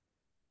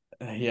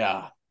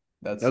 Yeah,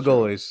 that's No true.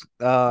 goalies.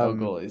 No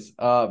goalies.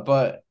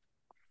 But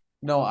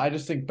no, I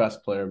just think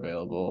best player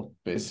available,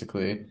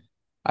 basically.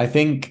 I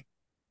think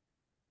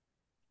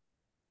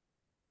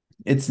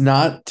it's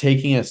not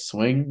taking a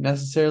swing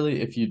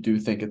necessarily if you do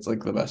think it's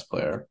like the best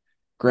player.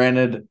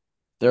 Granted,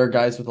 there are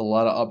guys with a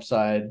lot of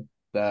upside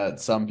that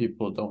some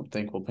people don't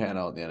think will pan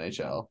out in the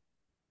NHL.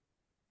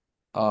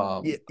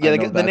 Yeah, I yeah.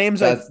 know The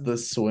names I that's the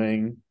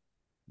swing.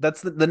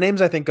 that's the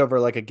names I think of are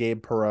like a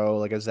Gabe Perreault,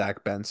 like a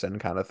Zach Benson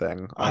kind of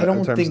thing I in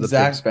don't terms of think the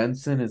big. Zach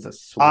Benson is a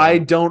I swing.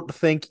 don't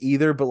think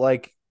either, but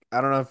like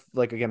I don't know if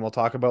like again we'll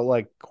talk about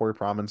like Corey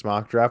Proman's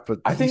mock draft,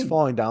 but I he's think,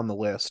 falling down the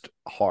list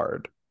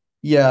hard.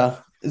 yeah,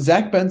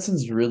 Zach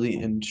Benson's really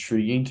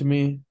intriguing to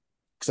me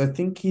because I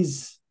think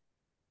he's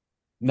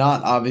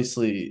not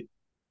obviously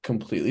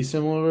completely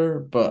similar,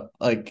 but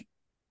like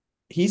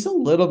he's a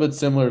little bit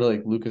similar to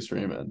like Lucas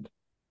Raymond.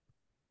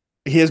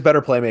 He has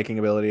better playmaking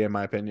ability in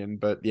my opinion,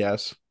 but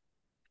yes,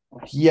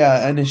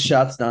 Yeah, and his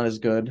shot's not as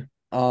good.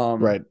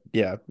 right,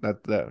 yeah, that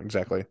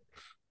exactly.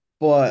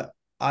 But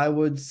I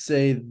would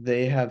say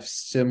they have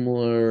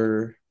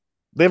similar,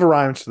 They have a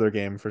rhyme to their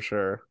game for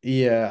sure.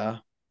 yeah.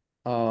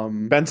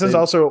 Benson's They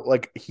also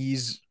like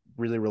he's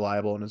really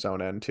reliable in his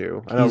own end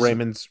too. I know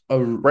he's a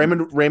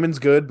Raymond's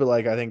good, but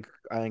like I think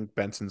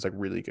Benson's like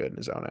really good in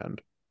his own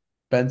end.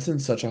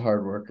 Benson's such a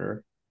hard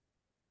worker.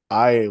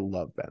 I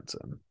love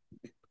Benson.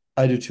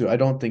 I do too. I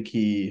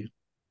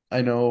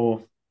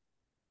know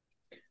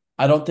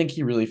I don't think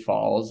he really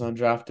falls on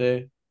draft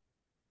day.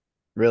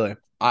 Really.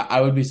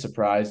 I would be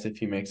surprised if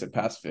he makes it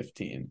past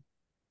 15.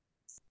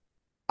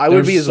 I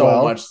would be as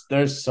well.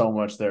 There's so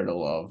much there to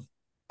love.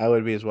 I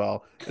would be as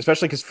well.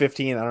 Especially because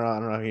 15, I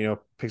don't know if you know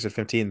picks at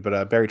 15,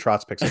 but Barry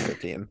Trotz picks at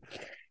 15.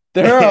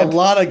 There are a And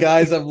lot of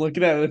guys I'm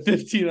looking at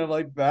 15. I'm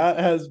like,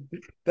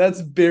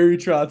 that's Barry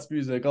Trotz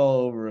music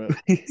all over it.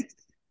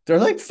 There are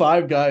like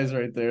 5 guys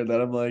right there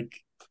that I'm like,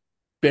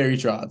 Barry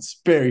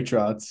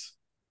Trotz.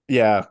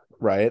 yeah,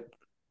 right.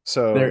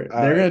 So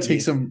They're gonna take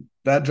yeah, some.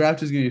 That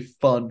draft is gonna be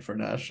fun for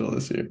Nashville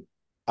this year.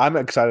 I'm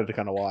excited to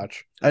kind of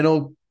watch. I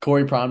know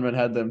Corey Pronman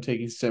had them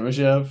taking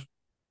Simashev.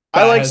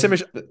 I That like has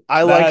Simish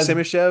I that like has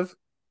Simishev.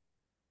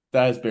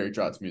 that has Barry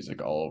Trotz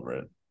music all over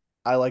it.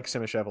 I like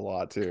Simishev a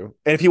lot too.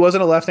 And if he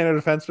wasn't a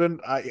left-handed defenseman,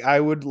 I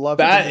would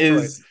love him in That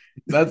Detroit. is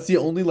that's the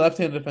only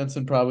left-handed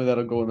defenseman probably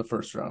that'll go in the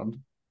first round.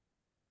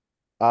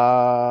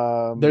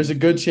 There's a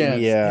good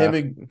chance Yeah, him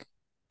and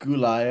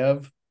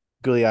Gulayev.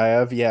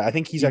 Gulyayev. Yeah, I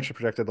think he's He actually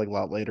projected like a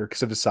lot later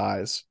because of his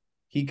size.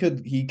 he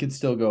could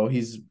still go.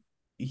 He's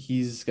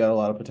got a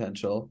lot of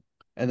potential.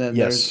 And then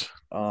there's Yes,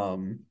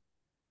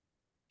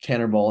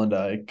 Tanner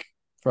Molendyk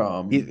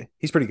from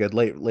he's pretty good.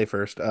 Late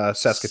first.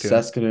 Saskatoon.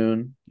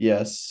 Saskatoon.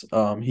 Yes.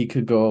 He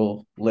could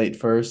go late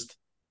first.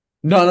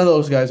 None of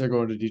those guys are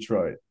going to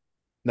Detroit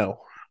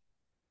No,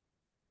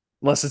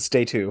 unless it's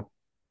day two.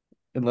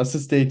 unless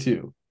it's day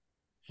 2.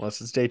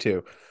 Unless it's day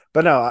two.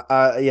 But no,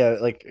 yeah,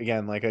 like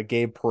again, like a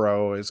Gabe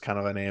Perreault is kind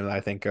of a name that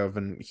I think of,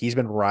 and he's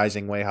been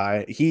rising way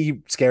high.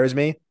 He scares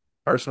me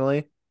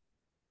personally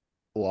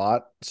a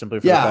lot, simply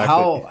for the Yeah, fact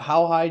that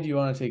how high do you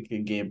want to take a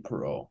Gabe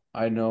Perreault?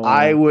 I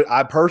I know. would,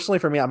 I personally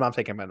for me, I'm not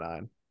taking him at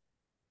 9.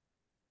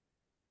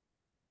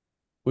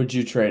 Would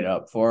you trade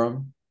up for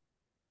him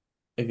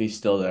if he's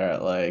still there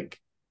at like,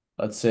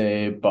 let's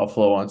say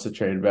Buffalo wants to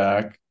trade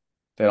back.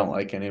 They don't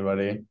like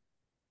anybody.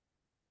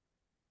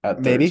 at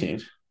Maybe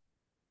 13.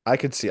 I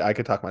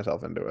could talk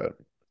myself into it.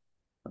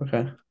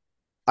 Okay.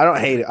 I don't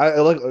hate it. I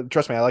look.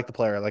 Trust me, I like the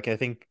player. Like I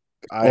think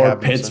I Or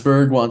have him.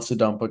 Pittsburgh wants to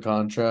dump a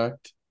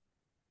contract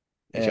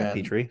Jeff and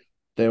Petrie.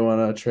 they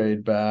want to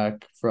trade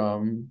back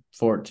from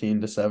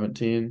 14 to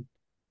 17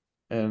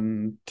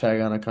 and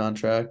tag on a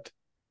contract.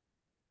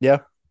 Yeah,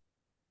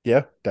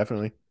 yeah,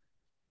 definitely.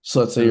 So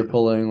let's say you're And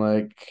pulling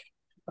like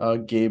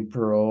Gabe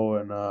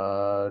Perreault and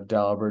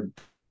Dalibor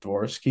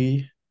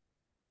Dvorsky.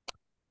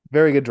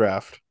 very good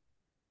draft.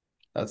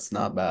 That's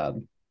not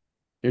bad.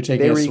 You're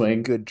taking a Very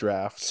good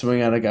draft.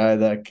 swing at a guy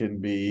that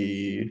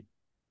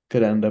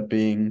could end up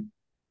being,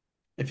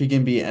 if he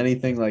can be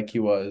anything like he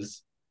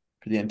was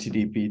for the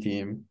NTDP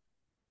team,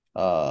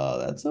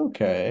 that's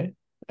okay.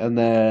 And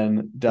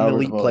then An Dalibor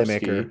elite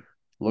playmaker. Dvorsky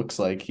looks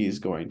like he's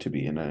going to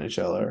be an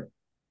NHLer.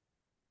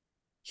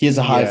 He has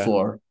a high Yeah,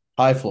 floor.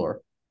 High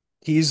floor.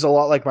 he's a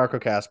lot like Marco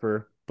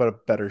Casper, but a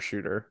better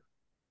shooter.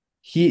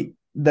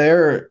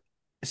 They're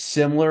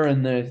similar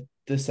in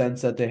the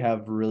sense that they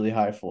have really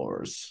high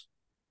floors.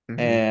 Hmm.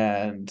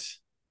 And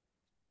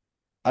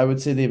I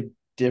would say they have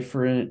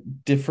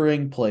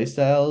differing play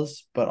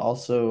styles, but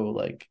also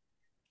like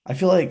I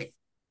feel like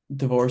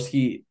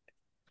Dvorsky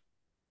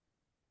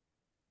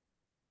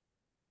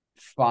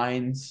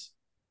finds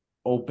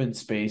open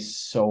space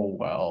so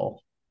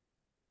well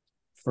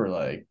for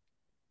like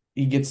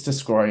he gets to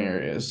scoring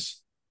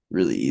areas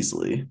really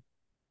easily,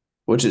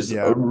 which is a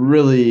Yeah,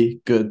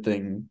 really good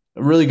thing,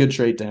 a really good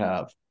trait to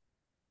have.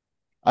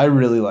 I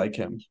really like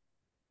him.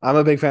 I'm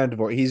a big fan of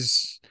DeVore.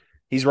 He's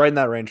right in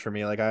that range for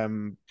me.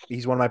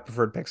 He's one of my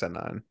preferred picks at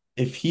 9.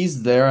 If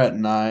he's there at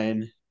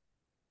 9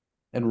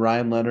 and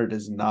Ryan Leonard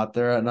is not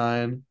there at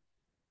 9,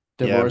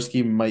 Yeah,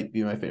 Dvorsky might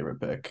be my favorite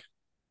pick.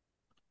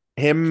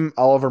 him,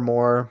 Oliver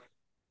Moore,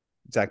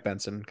 Zach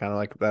Benson, kind of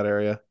like that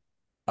area.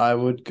 I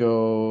would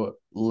go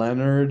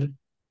Leonard,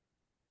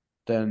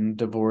 then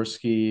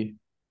Dvorsky,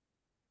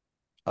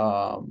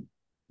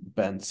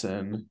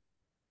 Benson,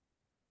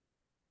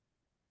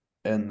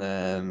 and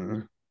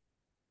then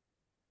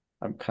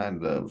I'm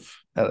kind of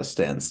at a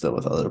standstill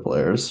with other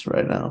players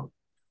right now.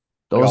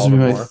 Like Those would Oliver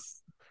be Moore.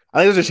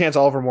 I think there's a chance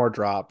Oliver Moore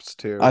drops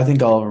I too.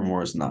 think Oliver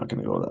Moore is not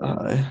going to go that And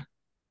high.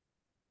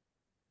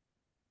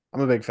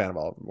 I'm a big fan of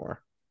Oliver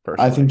Moore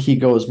I personally. think he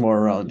goes more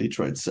around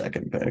Detroit's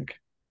second pick.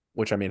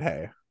 Which I mean,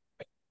 hey,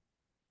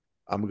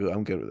 I'm good.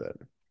 I'm good with it.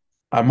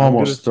 I'm I'm good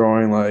almost with.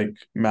 throwing like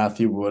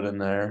Matthew Wood in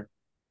there.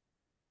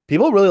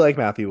 People really like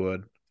Matthew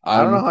Wood.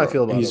 I don't know how I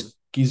feel about him.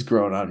 He's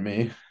grown on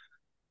me.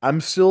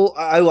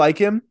 I like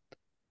him.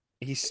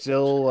 He's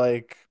still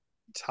like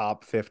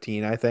top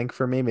 15, I think,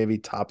 for me, maybe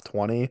top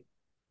 20 in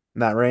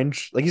that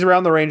range. Like he's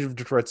around the range of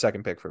Detroit's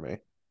second pick for me.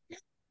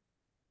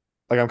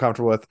 Like I'm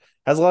comfortable with.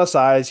 Has a lot of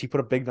size. He put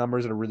up big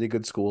numbers at a really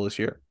good school this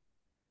year.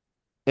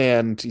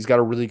 And he's got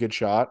a really good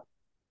shot.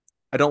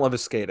 I don't love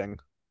his skating.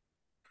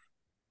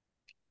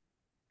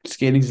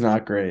 Skating's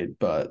not great,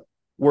 but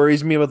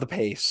Worries me about the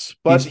pace.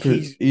 But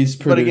he's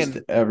but produced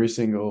again, every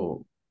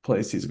single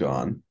place he's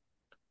gone.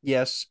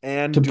 yes,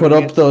 and To put doing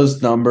up it.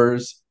 those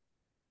numbers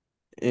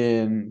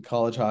in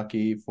college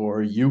hockey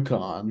for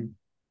UConn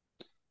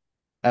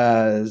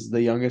as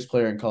the youngest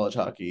player in college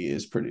hockey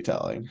is pretty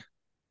telling.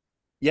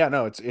 Yeah,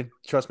 no,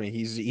 trust me,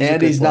 he's a And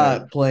good he's player.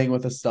 not playing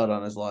with a stud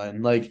on his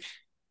line. Like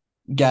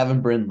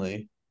Gavin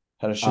Brindley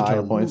had a shit ton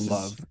of points.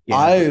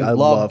 I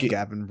love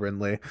Gavin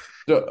Brindley.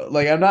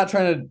 Like I'm not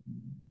trying to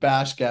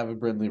bash Gavin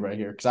Brindley right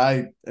here because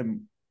I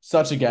am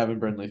such a Gavin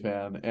Brindley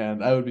fan,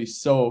 and I would be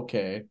so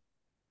okay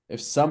if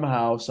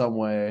somehow, some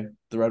way,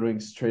 the Red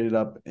Wings traded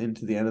up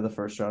into the end of the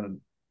first round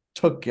and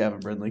took Gavin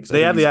Brindley because I They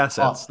think have the he's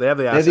assets. They have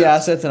the they have the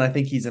assets. assets, and I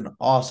think he's an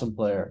awesome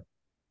player.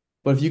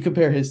 But if you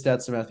compare his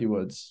stats to Matthew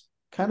Wood's,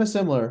 kind of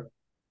similar,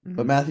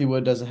 but Mhm. Matthew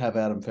Wood doesn't have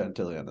Adam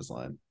Fantilli on his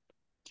line.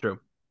 True.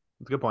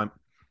 That's a good point.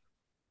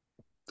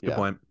 That's a good Yeah.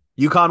 point.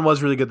 UConn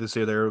was really good this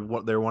year. They're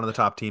one of the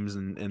top teams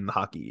in the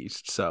Hockey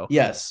East.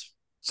 Yes.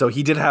 So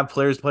he did have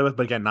players to play with,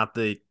 but again, not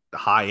the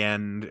high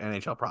end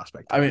NHL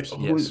prospect I mean, types.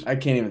 Yes. I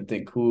can't even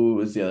think who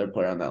was the other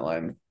player on that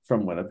line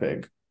from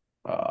Winnipeg.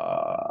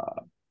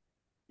 Uh,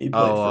 he played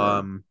Oh,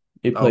 for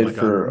he oh played my God,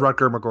 for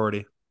Rutger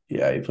McGorty.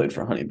 yeah, he played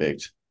for Honey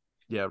Baked.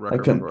 Yeah, I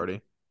Rutger couldn't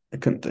McGorty. I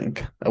couldn't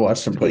think. I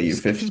watched him play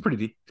He's U15. he's a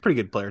pretty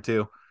good player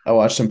too. I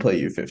watched him play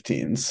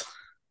U15s.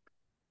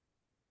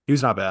 He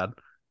was not bad.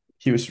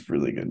 He was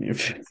really good in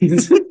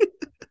U15s.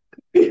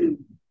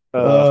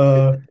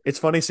 It's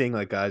funny seeing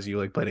like guys you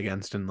like played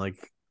against in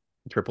like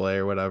AAA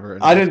or whatever,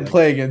 and I just didn't like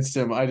play against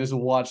him. I just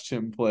watched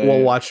him we'll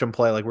play. watch them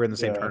play. Like we're in the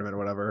same Yeah. tournament or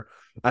whatever.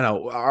 I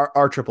know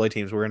our AAA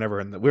teams. We were never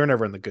in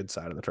the good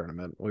side of the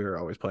tournament. We were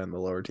always playing the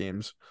lower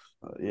teams.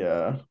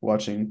 Yeah.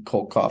 Watching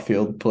Cole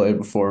Caulfield play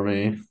before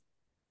me.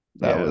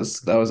 Yeah,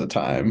 That was a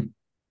time.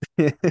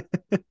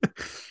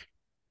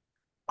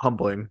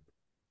 humbling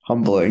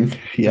Humbling.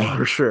 Yeah.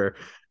 for sure,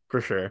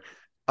 for sure.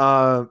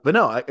 But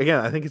no, again,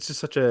 I think it's just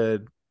such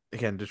a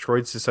again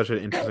Detroit's just such an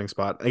interesting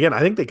spot. Again, I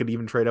think they could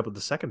even trade up with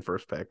the second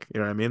first pick. You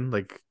know what I mean?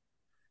 Like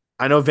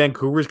I know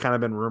Vancouver's kind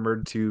of been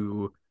rumored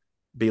to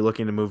be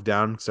looking to move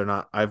down because they're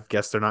not. I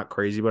guess they're not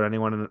crazy about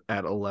anyone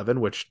at 11,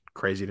 which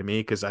crazy to me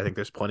because I think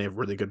there's plenty of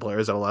really good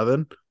players at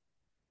 11.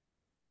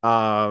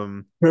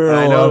 There are And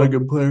a I lot of know,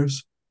 good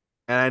players.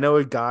 and I know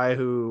a guy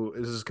who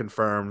this is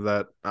confirmed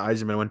that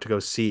Eisenman went to go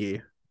see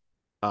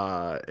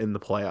in the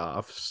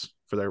playoffs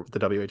for the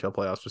WHL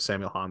playoffs with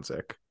Samuel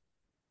Hanzik,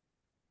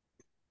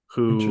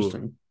 who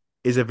Interesting.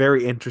 is a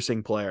very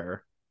interesting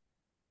player.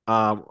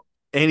 Um,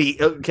 and he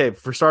okay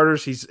for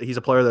starters, he's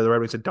a player that the Red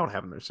Wings don't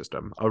have in their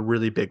system. A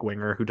really big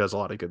winger who does a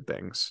lot of good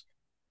things.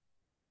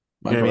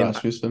 You know Michael what I mean?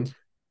 Rasmussen.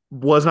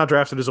 Was not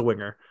drafted as a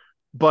winger,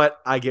 but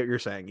I get what you're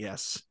saying.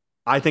 Yes,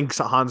 I think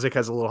Hanzik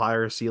has a little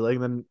higher ceiling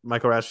than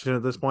Michael Rasmussen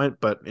at this point,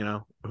 but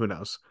who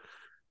knows?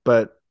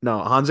 But no,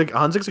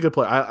 Hanzik's a good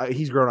player.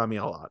 He's grown on me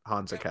a lot.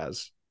 Hanzik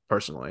has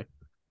personally.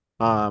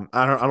 I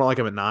don't like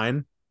him at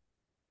 9,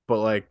 but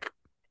like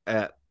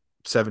at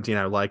 17,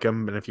 I like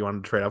him. And if you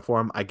wanted to trade up for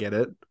him, I get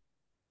it.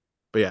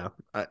 But yeah,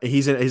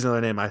 he's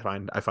another name I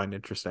find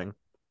interesting,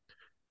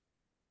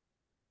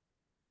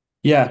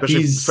 Yeah,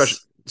 especially especially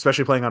he's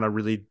especially playing on a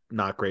really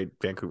not great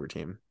Vancouver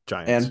team,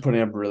 and Giants.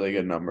 putting up really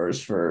good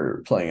numbers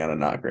for playing on a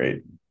not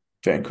great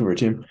Vancouver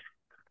team.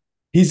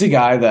 He's a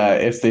guy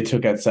that if they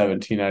took at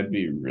 17, I'd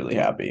be really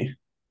happy.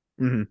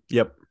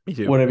 Yep, me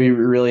too. Would I be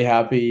really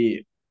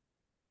happy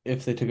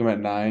if they took him at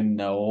 9?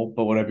 No.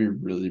 But would I be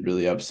really,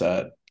 really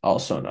upset?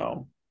 Also,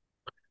 no.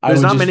 I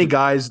There's would not just many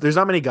guys. There's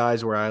not many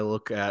guys where I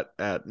look at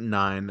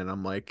 9 and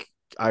I'm like,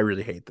 I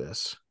really hate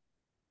this.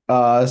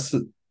 uh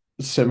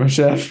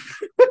Simashev.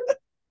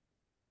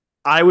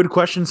 I would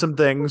question some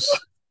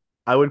things.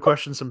 I would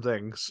question some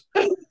things,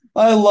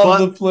 I love but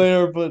the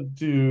player, but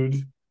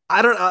dude,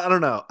 I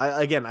don't know.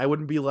 I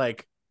wouldn't be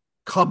like,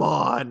 come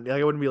on.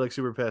 Like I wouldn't be like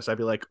super pissed. I'd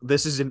be like,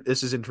 this is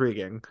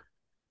intriguing.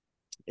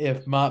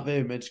 if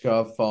Matvey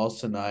Michkov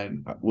falls to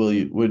 9,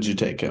 would you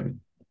take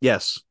him?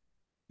 Yes,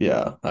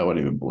 Yeah, I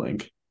wouldn't even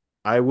blink.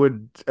 I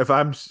would. If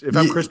I'm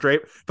Chris Ye-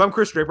 Draper, if I'm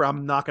Chris Draper,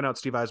 I'm knocking out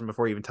Steve Eisen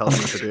before he even tells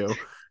me what to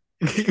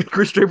do.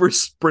 Chris Draper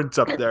sprints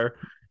up there.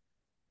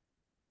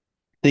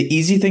 The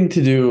easy thing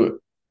to do,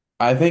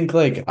 I think,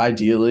 like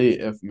ideally,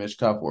 if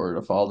Michkov were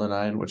to fall to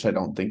 9, which I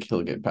don't think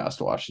he'll get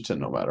past Washington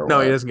no matter No,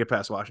 he what. doesn't get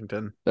past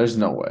Washington. There's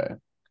no way.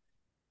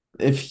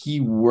 If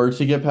he were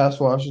to get past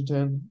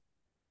Washington,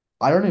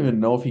 I don't even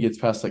know if he gets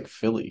past like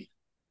Philly.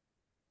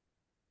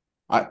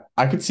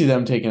 I could see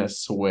them taking a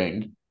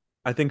swing,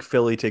 I think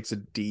Philly takes a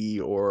D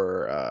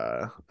or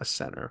a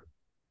center.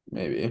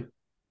 maybe.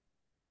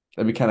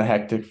 That'd be kind of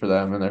hectic for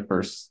them in their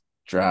first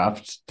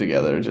draft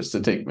together just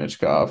to take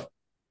Michkov.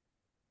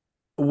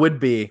 Would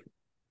be.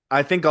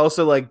 I think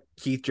also like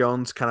Keith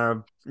Jones kind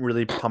of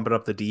really pumping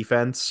up the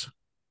defense.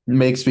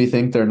 Makes me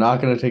think they're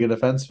not going to take a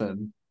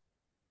defenseman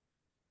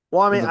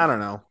Well, I in mean, the I don't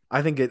know.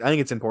 I think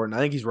it's important. I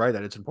think he's right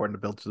that it's important to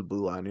build to the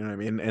blue line. You know what I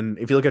mean? And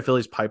if you look at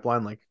Philly's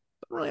pipeline, like,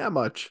 they don't really have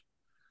much.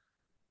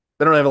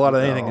 They don't really have a lot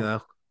of anything,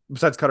 no.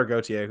 besides Cutter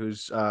Gauthier,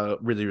 who's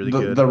really really The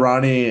good.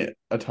 Ronnie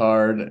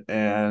Attard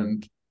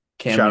and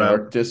Cam Shout out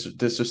York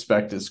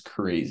disrespect is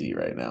crazy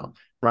right now.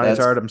 Ronnie That's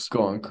Tard,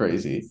 going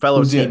crazy.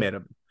 fellow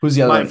teammate, Who's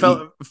the other my one?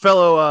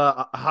 fellow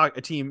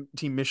team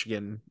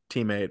Michigan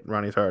teammate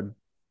Ronnie Tard,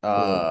 a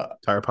little Uh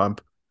tire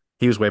pump.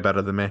 He was way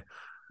better than me.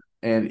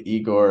 and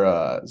Igor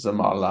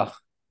Zamala.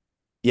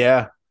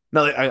 Yeah.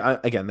 No,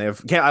 again they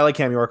have. I like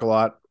Cam York a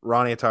lot.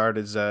 Ronnie Attard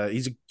is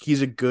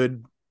he's a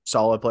good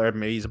solid player.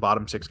 Maybe he's a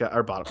bottom 6 guy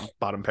or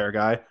bottom pair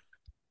guy.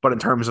 But in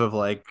terms of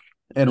like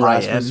And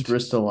high Rasmus end,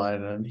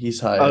 Ristolainen. He's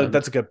high oh, end.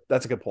 that's a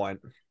good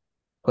point.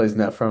 Plays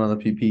net front on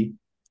the PP.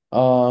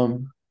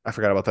 Um I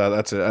forgot about that.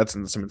 That's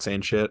some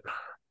insane shit.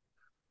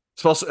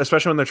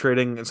 Especially when they're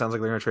trading, it sounds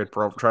like they're going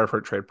to try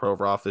to trade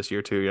Provorov this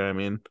year too. You know what I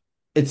mean?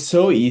 it's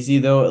so easy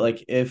though.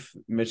 Like if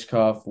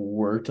Michkov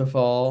were to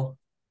fall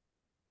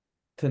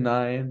to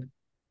 9,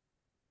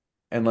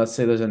 and let's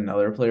say there's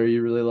another player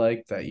you really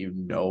like that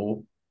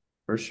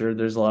for sure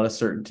there's a lot of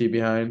certainty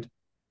behind.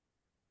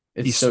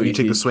 You It's so you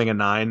take the easy. swing of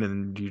 9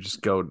 and you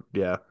just go,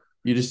 yeah.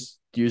 You just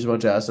use a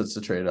bunch of assets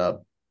to trade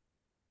up.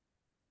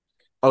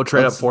 Oh,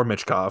 trade up Let's for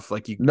Mitchkov,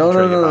 like you no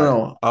try no to get no no higher.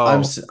 no. Oh,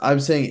 I'm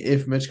saying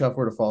if Michkov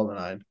were to fall to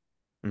 9,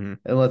 mm-hmm.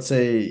 and let's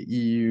say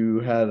you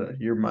had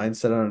your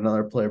mindset on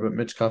another player, but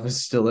Michkov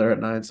is still there at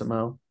 9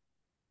 somehow.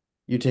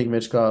 You take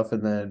Michkov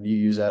and then you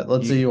use that.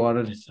 Let's say you you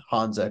wanted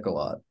Hanzek a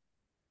lot,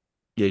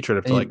 yeah, you trade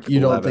up and to you, like you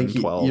don't think 11,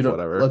 you 12, don't.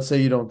 whatever. Let's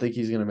say you don't think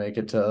he's gonna make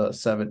it to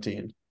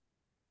 17.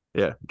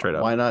 Yeah, trade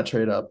up. Why not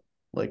trade up?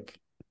 Like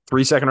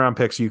 3 second round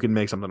picks, you can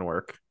make something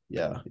work.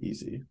 yeah,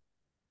 easy.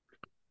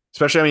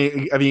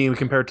 Especially,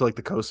 compared to like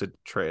the Kosa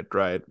trade,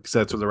 right? Because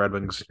that's what the Red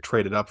Wings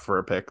traded up for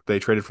a pick. They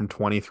traded from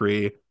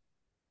 23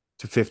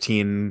 to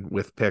 15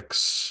 with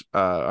picks,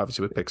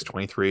 obviously with picks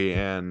 23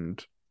 and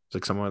it's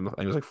like someone, I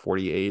think it was like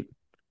 48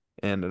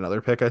 and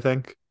another pick, I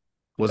think. It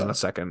wasn't Yeah, a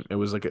second. It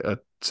was like a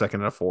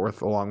second and a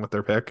fourth along with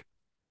their pick.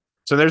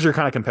 So there's your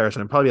kind of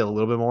comparison. It'd probably be a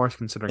little bit more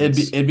considering it'd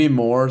be it's it'd be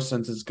more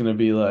since it's gonna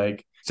be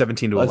like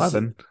 17 to let's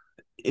 11.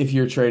 if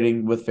you're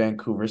trading with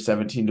Vancouver,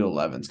 17 to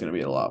 11 is gonna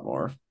be a lot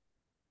more.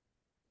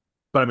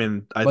 But I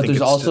mean, I But think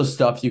there's it's also still,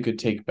 stuff you could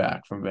take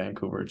back from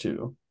Vancouver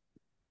too.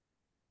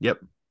 Yep.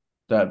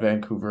 that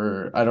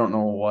Vancouver, I don't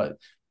know what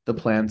the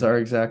plans are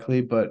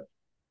exactly, but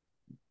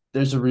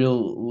there's a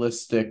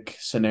realistic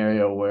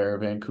scenario where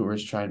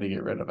Vancouver's trying to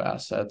get rid of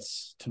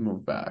assets to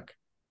move back.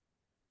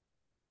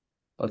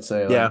 Let's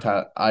say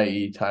Yeah.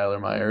 i.e. Tyler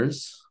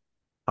Myers,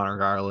 Connor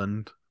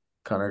Garland.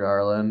 Connor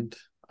Garland.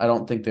 I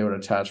don't think they would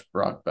attach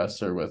Brock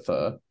Besser with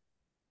a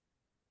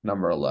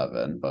number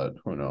 11, but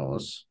who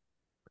knows?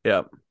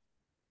 Yep.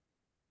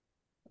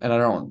 And I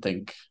don't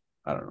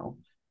know.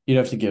 You'd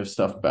have to give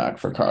stuff back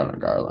for Connor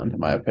Garland, in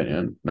my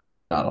opinion.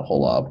 Not a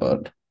whole lot,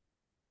 but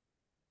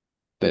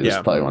they just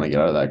Yeah. probably want to get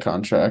out of that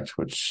contract,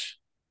 which,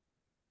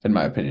 in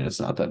my opinion, it's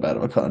not that bad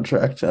of a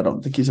contract. I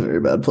don't think he's a very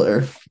bad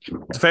player.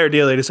 It's a fair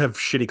deal. They just have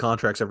shitty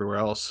contracts everywhere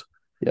else.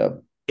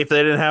 Yep. If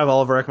they didn't have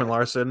Oliver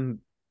Ekman-Larsson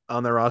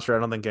on their roster, I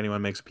don't think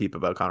anyone makes a peep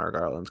about Connor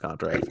Garland's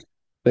contract.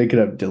 They could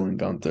have Dylan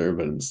Gunther,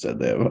 but instead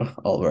they have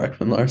Oliver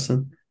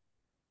Ekman-Larsson.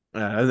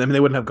 I mean, they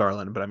wouldn't have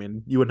Garland, but I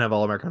mean, you wouldn't have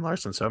All American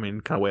Larson, so I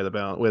mean, kind of weigh the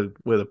balance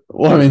with the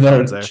Well, I pros mean, and they're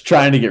cons there.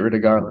 trying to get rid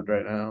of Garland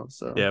right now,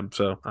 so Yeah,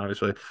 so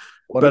obviously,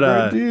 what a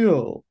but great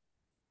deal.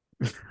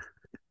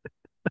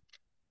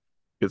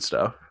 good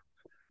stuff.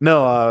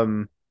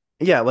 No,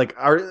 yeah, like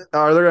are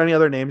there any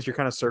other names you're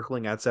kind of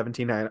circling at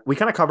 17? We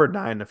kind of covered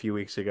 9 a few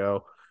weeks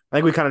ago. I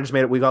think we kind of just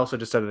made it. We also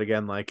just said it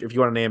again. Like, if you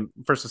want to name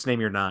first, let's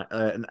name your 9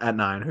 at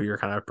 9, who your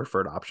kind of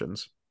preferred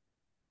options.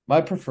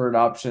 My preferred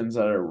options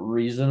that are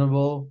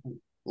reasonable,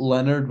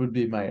 Leonard would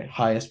be my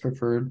highest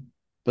preferred,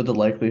 but the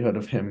likelihood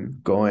of him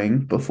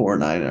going before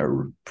 9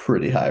 are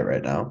pretty high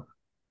right now.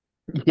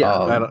 Yeah,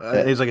 Um,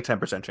 it's like a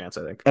 10% chance,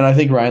 I think. and I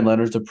think Ryan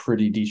Leonard's a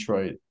pretty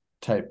Detroit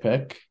type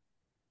pick.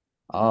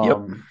 Yep.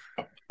 Um,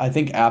 I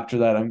think after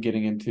that, I'm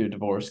getting into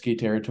Dvorsky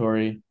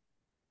territory.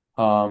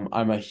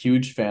 I'm a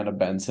huge fan of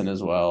Benson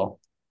as well.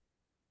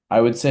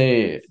 I would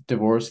say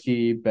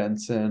Dvorsky,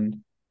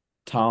 Benson,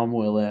 Tom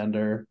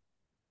Willander.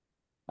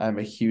 I'm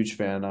a huge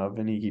fan of,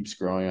 and he keeps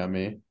growing on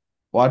me.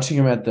 Watching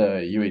him at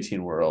the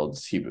U18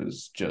 Worlds, he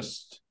was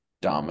just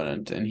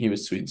dominant, and he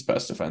was Sweden's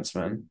best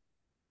defenseman.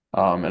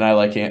 And I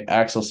like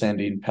Axel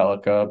Sandin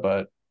Pellikka,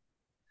 but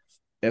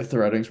if the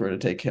Red Wings were to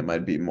take him,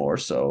 I'd be more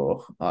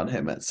so on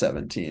him at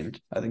 17.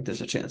 I think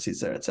there's a chance he's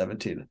there at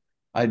 17.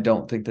 I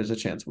don't think there's a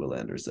chance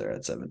Willander's there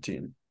at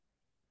 17.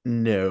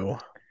 No.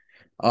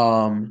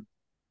 Um,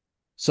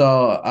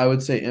 so I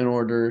would say in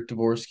order,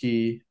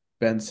 Dvorsky,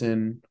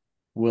 Benson,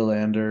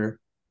 Willander,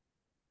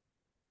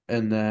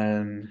 and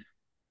then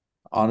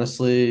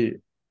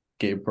honestly,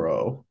 Gabe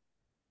Pro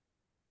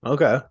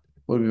Okay.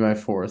 would be my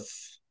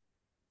fourth.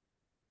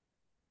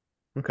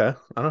 Okay.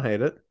 I don't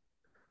hate it.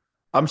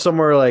 I'm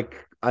somewhere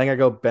like I think I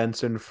go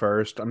Benson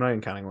first. I'm not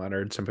even counting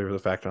Leonard simply for the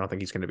fact I don't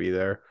think he's going to be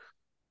there.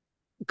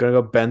 Gonna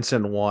go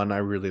Benson 1. I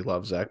really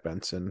love Zach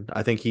Benson.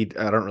 I think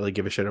I don't really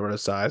give a shit about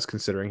his size,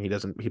 considering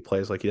he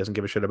plays like he doesn't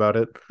give a shit about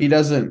it. He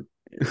doesn't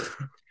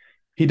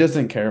he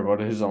doesn't care about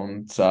his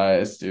own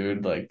size,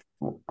 dude. Like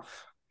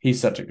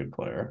he's such a good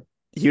player.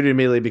 He'd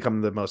immediately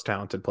become the most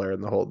talented player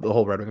in the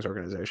whole Red Wings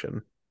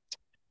organization.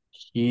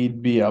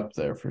 He'd be up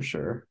there for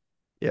sure.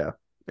 Yeah,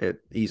 it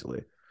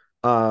easily.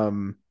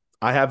 Um,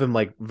 I have him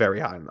like very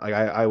high. Like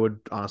I would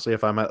honestly,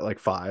 if I'm at like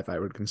 5, I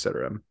would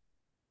consider him.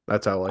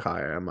 That's how like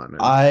high I am on him.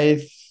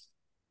 I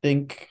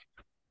think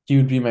he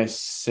would be my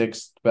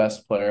sixth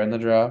best player in the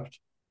draft,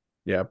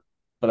 Yeah,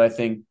 but I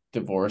think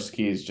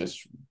Dvorsky is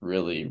just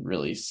really,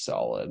 really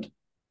solid.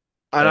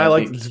 and And I I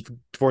like think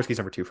Dvorsky's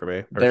number 2 for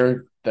me.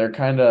 Personally. they're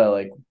kind of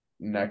like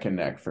neck and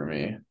neck for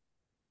me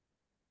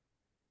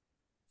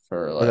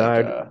for And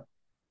then like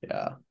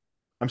yeah.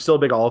 I'm still a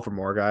big Oliver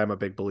Moore guy. I'm a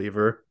big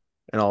believer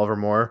in Oliver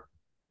Moore.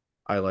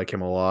 I like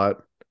him a lot.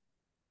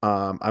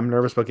 I'm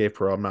nervous about Gabe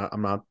Perreault.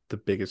 I'm not the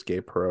biggest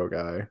Gabe Perreault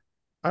guy.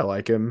 I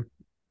like him.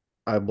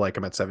 I like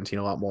him at 17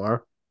 a lot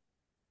more.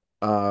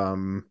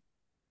 Um,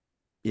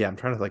 yeah, I'm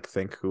trying to like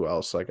think who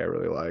else like I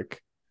really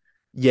like.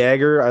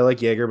 Jaeger, I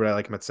like Jaeger, but I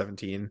like him at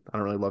 17. I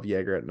don't really love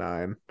Jaeger at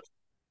 9.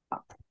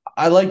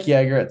 I like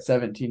Jagger at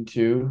 17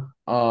 too.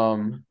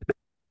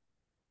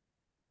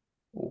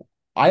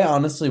 I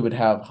honestly would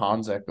have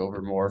Hanzek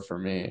over Moore for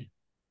me.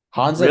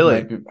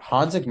 Really?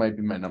 Hanzek might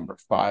be my number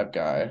 5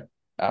 guy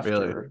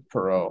Really? after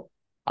Perot.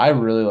 I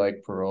really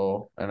like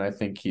Perot, and I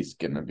think he's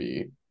gonna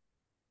be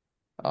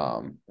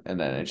an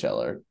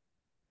NHLer.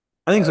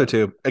 I think so But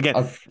too. Again,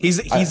 I,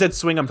 he's I that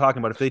swing I'm talking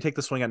about. If they take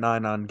the swing at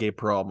 9 on Gabe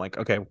Perreault, I'm like,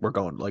 okay, we're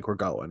going. Like we're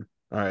going.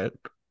 All right.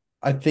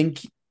 I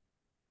think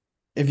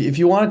if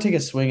you want to take a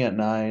swing at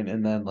 9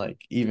 and then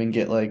like even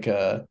get like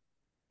a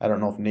I don't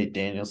know if Nate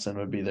Danielson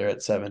would be there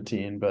at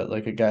 17, but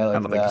like a guy I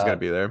like don't think he's gonna that,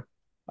 be there.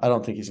 I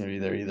don't think he's gonna be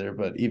there either.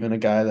 But even a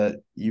guy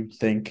that you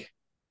think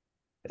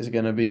is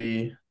gonna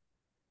be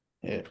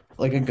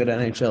like a good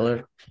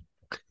NHLer,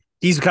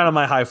 He's kind of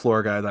my high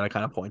floor guy that I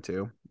kind of point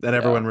to. That yeah,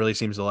 everyone really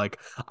seems to like.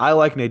 I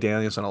like Nate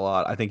Danielson a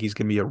lot. I think he's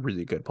gonna be a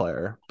really good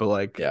player. But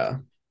like yeah,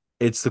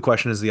 it's the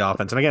question is the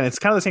offense. And again, it's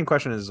kind of the same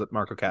question as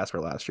Marco Casper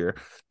last year.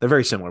 They're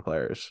very similar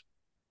players.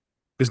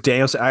 Because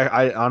Danielson,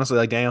 I honestly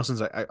like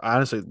Danielson's. I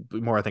honestly,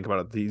 the more I think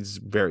about it, he's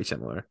very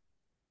similar.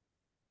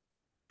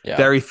 yeah.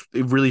 Very,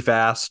 really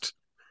fast.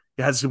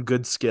 He had some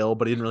good skill,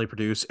 but he didn't really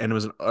produce. And it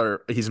was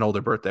or he's an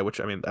older birthday,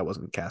 which I mean that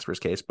wasn't Casper's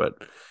case, but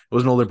it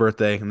was an older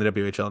birthday in the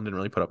WHL and didn't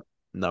really put up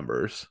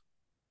numbers.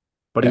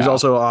 But he was Yeah,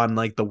 also on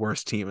like the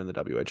worst team in the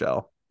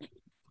WHL.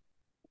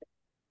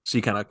 So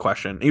you kind of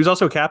question. He was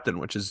also a captain,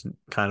 which is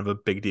kind of a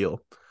big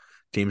deal.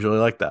 Teams really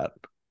like that.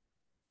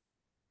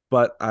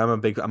 But I'm a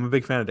big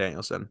fan of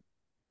Danielson.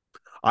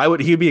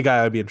 He'd be a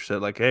guy I'd be interested.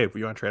 Like, hey, if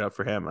you want to trade up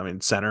for him, I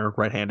mean, center,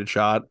 right-handed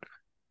shot,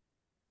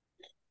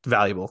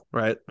 valuable,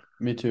 right?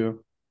 me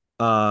too.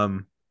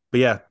 Um, but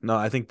yeah, no,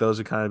 I think those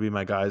would kind of be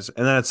my guys.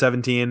 And then at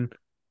 17,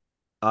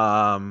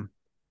 um,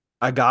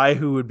 a guy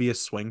who would be a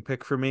swing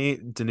pick for me,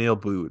 Daniil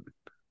Boot,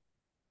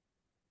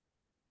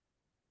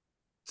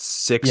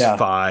 six Yeah,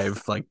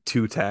 five, like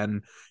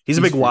 210. He's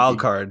a he's big wild freaky.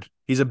 card.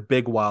 He's a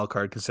big wild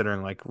card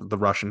considering like the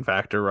Russian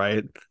factor,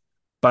 right?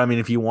 But I mean,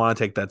 if you want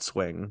to take that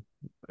swing,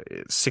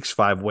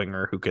 6'5"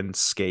 winger who can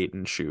skate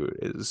and shoot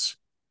is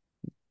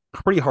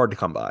pretty hard to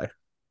come by.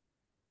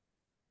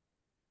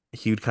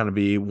 He would kind of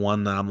be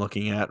one that I'm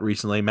looking at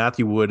recently.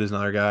 Matthew Wood is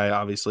another guy,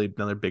 obviously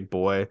another big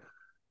boy.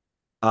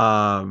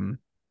 Um,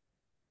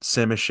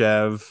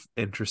 Simishev,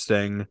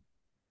 interesting.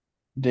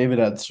 David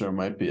Edstrom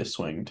might be a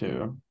swing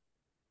too.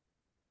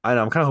 I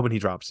know I'm kind of hoping he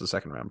drops the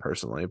second round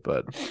personally,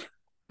 but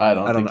I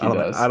I don't don't think I he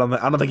don't I does. don't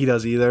I don't think he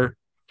does either.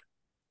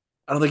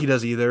 I don't think he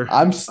does either.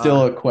 I'm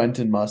still a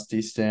Quentin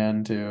Musty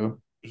stan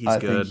too. He's I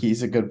think good.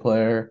 he's a good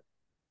player.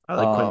 I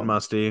like Quentin Um,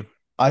 Musty.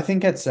 I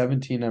think at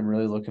 17, I'm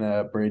really looking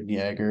at Braden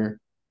Yeager.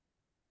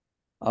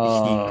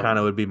 He kind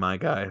of Um, would be my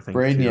guy, I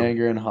think, Braden too.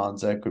 Yeager and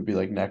Hanzek would be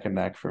like neck and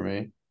neck for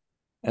me.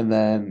 And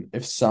then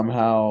if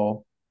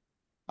somehow,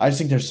 I just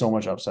think there's so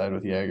much upside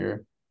with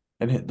Yeager,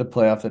 and the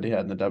playoff that he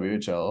had in the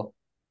WHL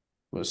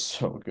was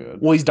so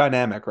good. Well, he's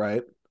dynamic,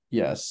 right?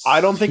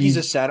 I don't Yes, think he's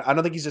a center. I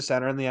don't think he's a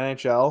center in the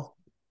NHL,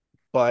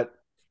 but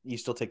you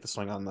still take the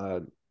swing on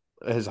the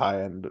his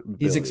high end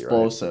he's ability,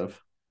 right?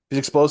 explosive. He's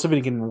explosive and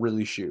he can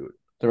really shoot.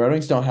 The Red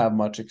Wings don't have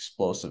much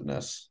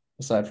explosiveness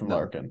aside from No.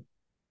 Larkin.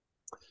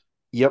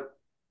 Yep.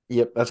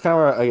 Yep. That's kind of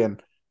where, again,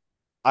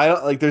 I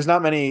don't like there's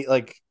not many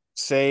like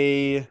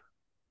say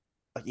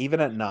like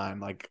even at 9,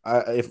 like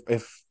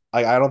if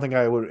I don't think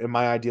I would in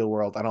my ideal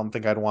world, I don't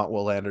think I'd want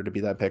Willander to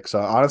be that pick. So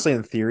honestly,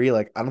 in theory,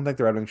 like I don't think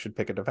the Red Wings should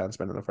pick a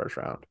defenseman in the first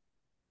round.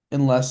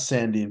 Unless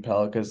Sandy and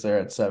Pelika's there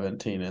at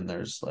 17 and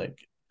there's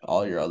like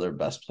all your other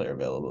best player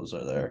availables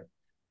are there.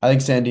 I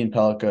think Sandy and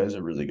Pelika is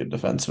a really good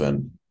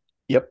defenseman.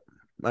 Yep.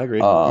 I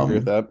agree. I agree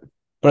with Um, that.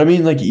 but I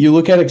mean, like you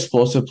look at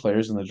explosive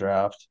players in the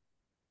draft,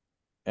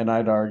 and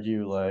I'd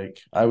argue like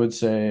I would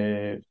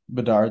say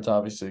Bedard's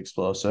obviously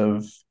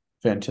explosive,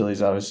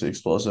 Fantilli's obviously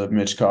explosive,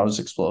 Michkov's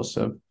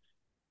explosive.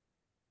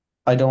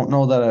 I don't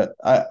know that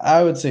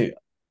I would say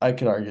I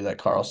could argue that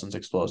Carlson's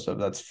explosive.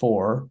 That's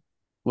four.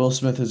 Will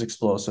Smith is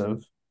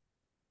explosive.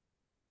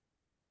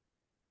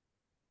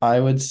 I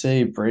would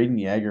say Braden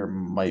Yeager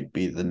might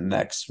be the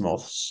next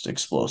most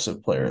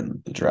explosive player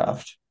in the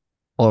draft.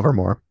 Oliver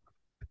Moore.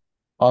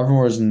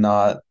 Oliver is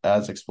not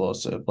as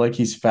explosive. Like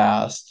he's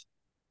fast,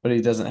 but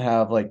he doesn't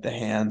have like the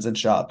hands and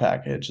shot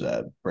package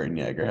that Braden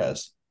Yeager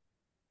has.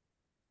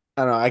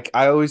 I don't know.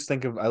 I always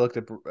think of I look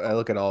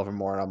at Oliver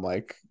Moore and I'm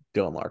like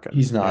Dylan Larkin.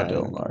 He's not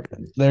Dylan And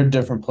Larkin. They're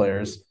different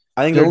players.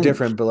 I think they're Dylan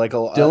different, but like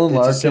Dylan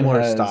it's a Larkin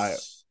similar style,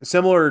 has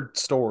similar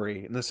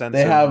story in the sense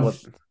they of what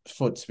have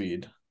foot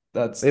speed.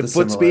 That's they the have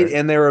foot speed similar.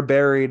 and they were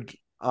buried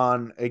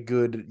on a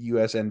good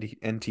US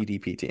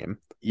NTDP team.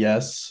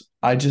 Yes.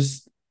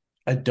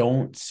 I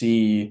don't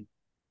see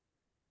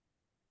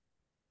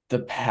the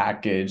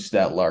package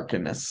that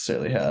Larkin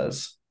necessarily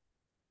has.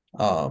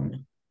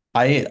 Um,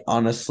 I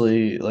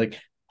honestly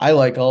I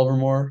like Oliver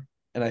Moore,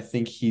 and I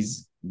think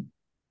he's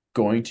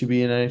going to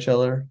be an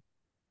NHLer.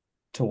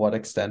 To what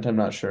extent, I'm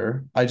not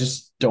sure. I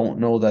just don't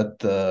know that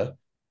the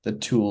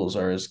tools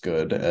are as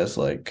good as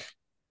like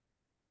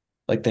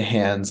the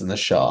hands and the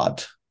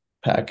shot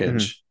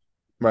Mhm. package.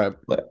 Right.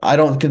 Like I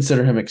don't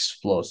consider him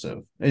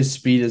explosive. His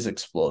speed is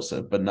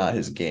explosive, but not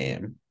his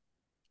game.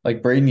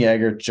 Like Braden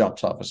Yeager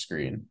jumps off a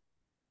screen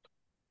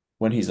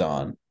when he's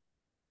on.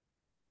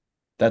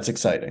 That's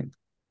exciting.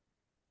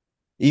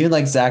 Even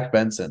like Zach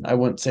Benson, I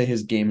wouldn't say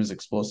his game is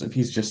explosive.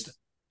 He's just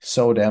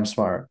so damn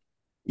smart.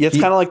 Yeah, it's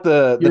kind He of like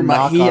the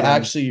knock he on him,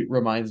 actually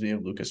reminds me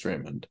of Lucas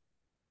Raymond.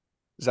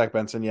 Zach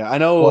Benson. Yeah, I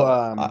know.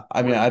 Well,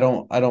 I mean, I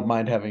don't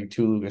mind having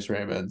two Lucas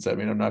Raymonds. I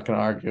mean, I'm not going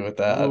to argue with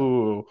that.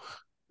 Ooh.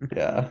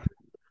 Yeah,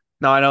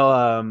 No, I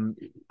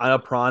know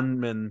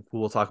Pronman, who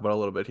we'll talk about a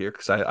little bit here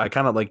because I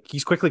kind of like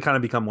he's quickly kind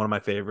of become one of my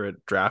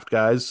favorite draft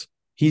guys.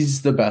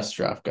 he's the best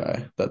draft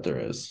guy that there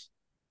is.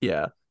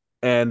 Yeah.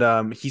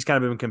 And he's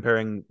kind of been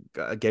comparing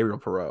Gabriel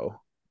Perreault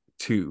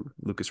to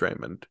Lucas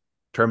Raymond in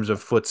terms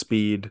of foot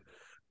speed,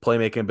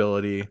 playmaking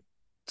ability,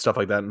 stuff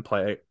like that, and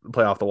play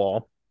off the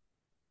wall.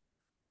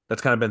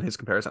 That's kind of been his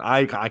comparison.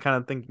 I kind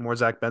of think more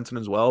Zach Benson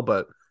as well,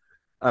 but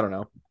I don't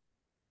know.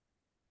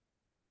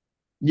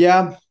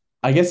 Yeah,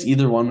 I guess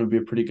either one would be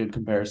a pretty good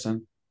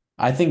comparison.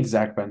 I think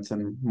Zach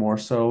Benson more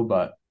so,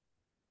 but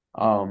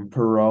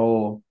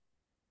Perot,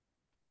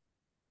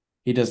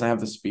 he doesn't have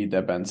the speed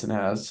that Benson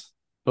has.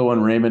 but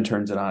when Raymond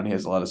turns it on, he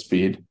has a lot of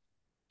speed.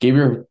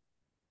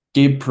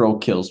 Gabe Pro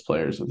kills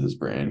players with his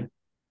brain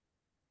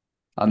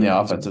on the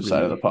Yeah, he's offensive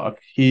side of the really puck.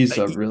 He's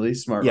a I- really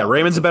smart yeah.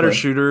 Raymond's a offensive better player.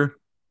 shooter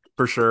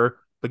for sure,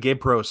 but Gabe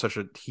Pro is such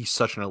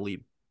an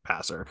elite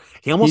passer.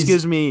 He's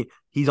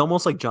He's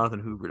almost like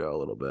Jonathan Huberdeau a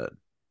little bit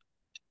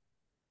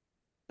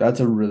That's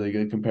a really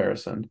good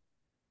comparison.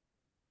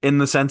 in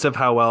the sense of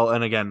how well.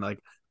 And again, like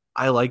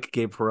I like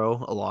Gabe Pro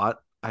a lot.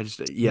 I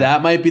just yeah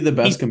That might be the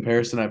best he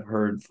comparison I've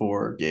heard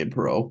for Gabe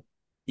Pro.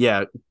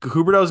 yeah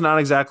Huberdeau's not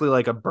exactly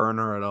like a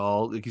burner at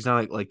all. Like, he's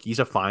not like he's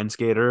a fine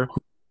skater.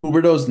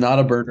 Huberto's not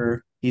a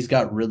burner. He's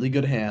got really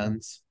good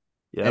hands,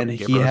 and Yep,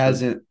 Gabe he Pro's has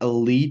good. an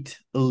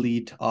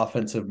elite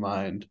offensive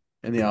mind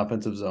in the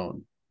offensive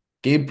zone.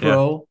 Gabe Yeah.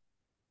 Pro,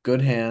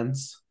 good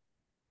hands,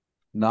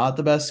 not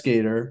the best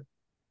skater,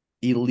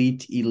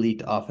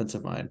 elite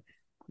offensive mind,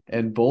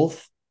 and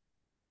both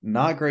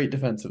not great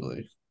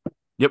defensively.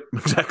 Yep,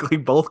 exactly.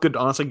 Both good.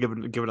 Honestly, give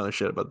another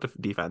shit about the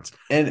defense.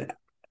 And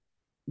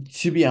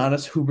to be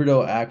honest,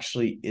 Huberto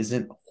actually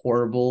isn't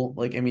horrible.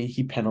 Like, I mean,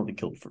 he penalty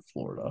killed for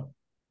Florida.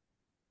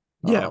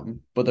 Yeah,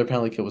 But their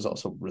penalty kill was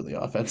also really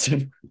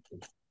offensive.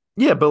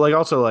 yeah, but like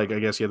also like I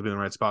guess you have to be in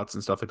the right spots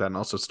and stuff like that, and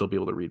also still be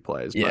able to read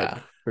plays. But Yeah,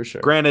 for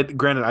sure. granted,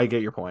 I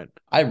get your point.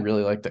 I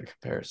really like that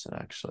comparison,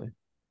 actually.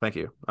 Thank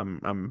you.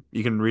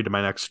 You can read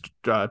my next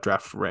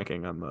draft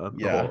ranking on the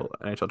Yeah, whole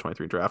NHL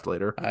 23 draft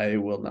later. I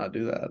will not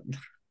do that.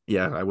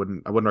 Yeah, I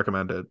wouldn't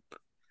recommend it.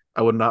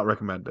 I would not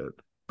recommend it.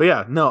 But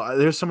yeah, no,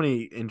 there's so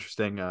many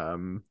interesting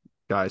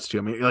guys too.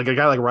 I mean, like a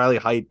guy like Riley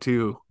Height too.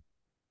 You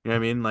know what I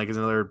mean? Like is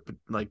another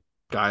like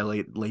guy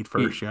late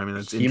first. He You know what I mean?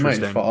 That's he might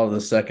interesting, fall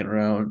the second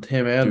round.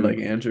 Him and like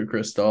dude. Andrew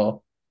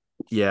Cristall.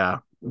 Yeah,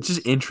 it's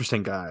just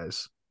interesting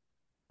guys.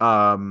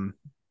 Um,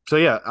 so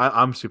yeah,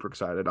 I'm super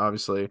excited,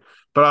 obviously,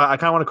 but I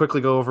kind of want to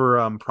quickly go over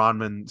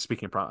Pronman.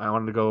 Speaking of Pronman, I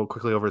wanted to go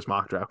quickly over his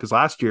mock draft because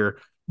last year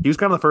he was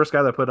kind of the first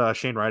guy that put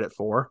Shane Wright at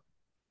 4.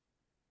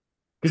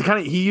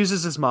 He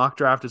uses his mock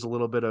draft as a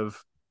little bit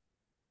of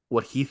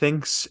what he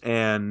thinks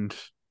and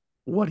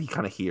what he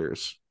kind of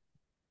hears.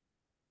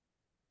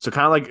 So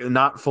kind of like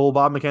not full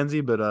Bob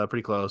McKenzie, but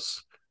pretty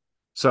close.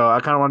 So I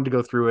kind of wanted to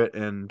go through it,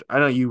 and I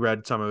know you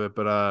read some of it,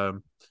 but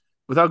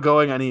without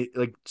going any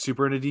like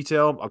super into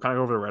detail, I'll kind of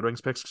go over the Red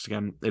Wings picks because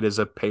again, it is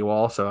a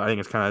paywall, so I think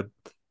it's kind of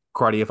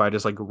cruddy if I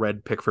just like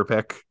read pick for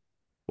pick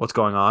what's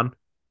going on.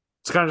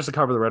 It's kind of just to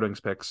cover the Red Wings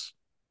picks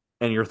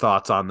and your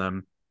thoughts on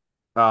them.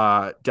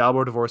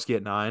 Dalibor Dvorsky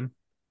at 9.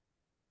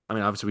 I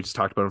mean, obviously we just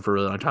talked about him for a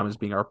really long time as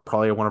being our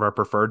probably one of our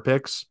preferred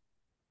picks.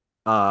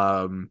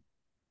 Um,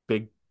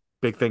 big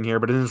big thing here,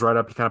 but in his write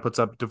up, he kind of puts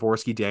up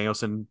Dvorsky,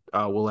 Danielson,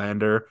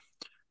 Willander,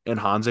 and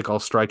Hanzik. I'll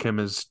strike him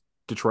as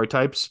Detroit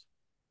types.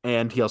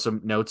 And he also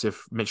notes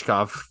if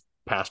Michkov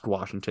passed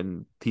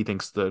Washington, he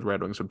thinks the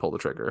Red Wings would pull the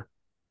trigger.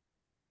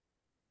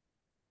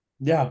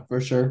 Yeah, for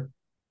sure.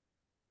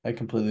 I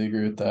completely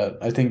agree with that.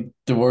 I think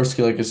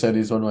Dvorsky, like I said,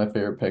 he's one of my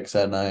favorite picks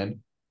at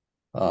 9.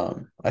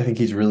 I think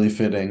he's really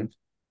fitting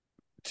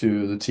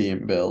to the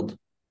team build.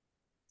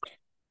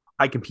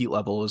 High compete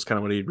level is kind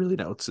of what he really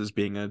notes as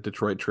being a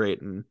Detroit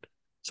trait and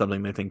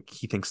something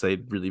he thinks they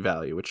really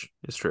value, which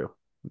is true.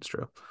 It's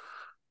true.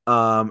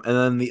 And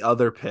then the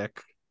other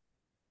pick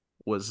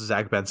was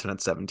Zach Benson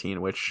at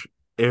 17, which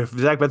if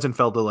Zach Benson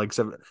fell to like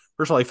 7,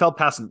 first of all, he fell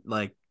past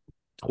like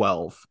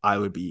 12, I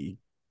would be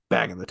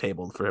banging the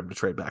table for him to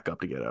trade back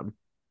up to get him.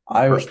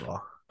 I First of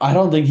all, I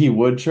don't think he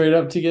would trade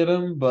up to get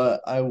him,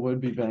 but I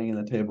would be banging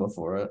the table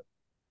for it.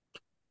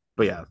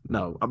 but yeah,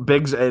 no,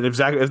 Biggs. And if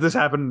this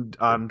happened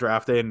on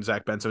draft day and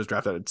Zach Benson was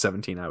drafted at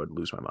 17, I would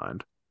lose my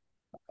mind.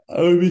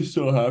 I would be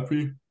so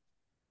happy.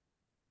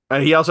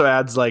 And he also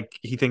adds like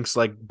he thinks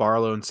like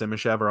Barlow and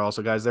Simashev are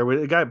also guys there.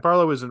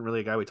 Barlow isn't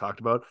really a guy we talked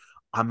about.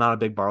 I'm not a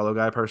big Barlow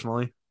guy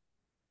personally.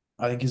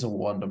 I think he's a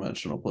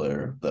one-dimensional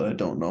player that I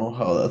don't know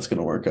how that's going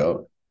to work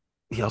out.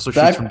 He also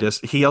shoots from That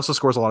distance. He also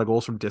scores a lot of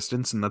goals from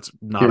distance, and that's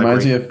He not a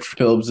reminds great. me of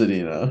Philip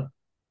Zadina.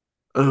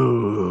 I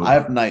Ooh,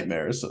 have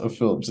nightmares of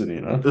Philip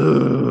Zadina.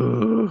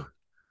 ooh.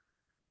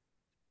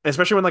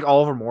 Especially when like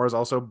Oliver Moore is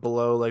also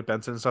below like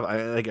Benson and stuff.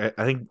 I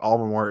think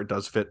Oliver Moore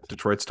does fit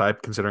Detroit's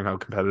type considering how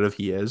competitive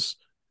he is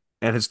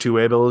and his two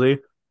way ability.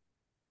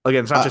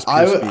 Again, it's not just pure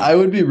I speed.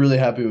 would be really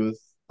happy with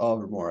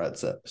Oliver Moore at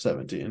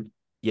 17.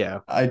 Yeah,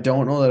 I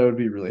don't know that I would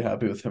be really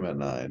happy with him at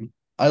 9.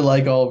 I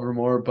like Oliver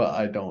Moore, but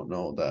I don't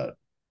know that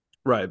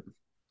right.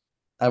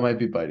 I might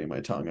be biting my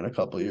tongue in a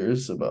couple of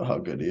years about how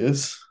good he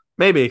is.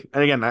 Maybe.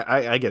 And again,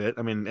 I get it.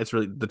 I mean, it's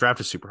really the draft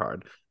is super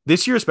hard.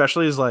 This year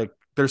especially is like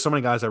there's so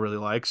many guys I really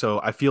like, so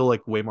I feel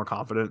like way more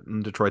confident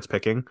in Detroit's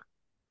picking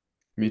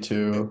Me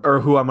too. or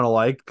who I'm gonna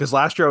like. Because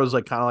last year I was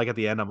like kind of like at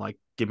the end, I'm like,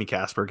 give me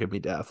Casper, give me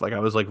Death. Like I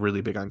was like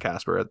really big on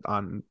Casper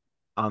on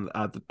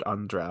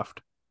the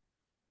draft.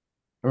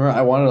 Remember,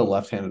 I wanted a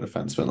left-handed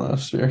defenseman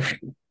last year.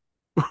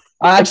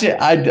 I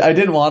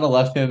didn't want a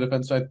left-handed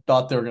defenseman. I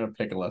thought they were going to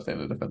pick a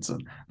left-handed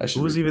defenseman. I Who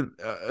should was be. even?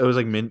 It was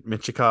like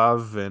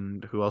Michikov,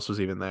 and who else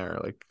was even there?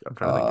 Like I'm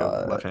trying to think of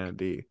Uh, left-handed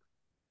D.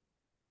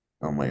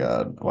 oh my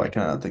God, why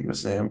can't I not think of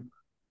his name?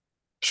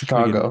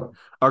 Comedian. Chicago.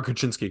 Or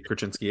Krasinski,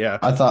 yeah.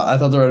 I thought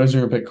the Red Wings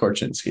were gonna pick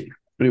Korchinski,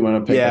 but he went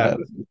a pick Yeah,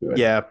 ahead of me to it.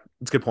 yeah,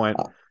 it's a good point.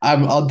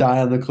 I'll die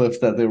on the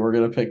cliff that they were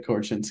gonna pick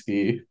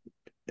Korchinski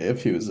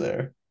if he was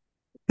there.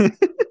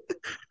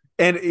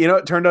 And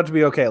it turned out to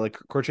be okay. Like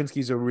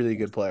Korchinski's a really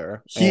good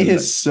player, He and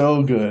is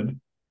so good.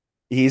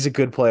 he's a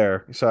good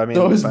player. So I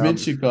So mean, is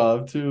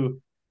Minchikov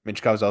too.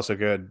 Minchkov's also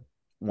good.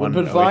 Would have One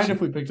been fine OHC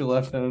if we picked a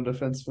left-handed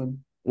defenseman.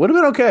 would have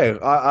been okay.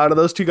 Out of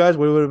those two guys,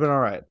 we would have been all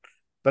right.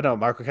 But no,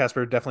 Marco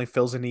Casper definitely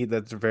fills a need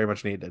that's very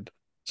much needed.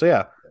 So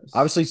yeah, Yes.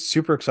 obviously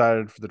super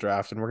excited for the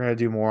draft, and we're gonna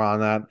do more on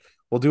that.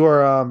 We'll do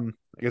our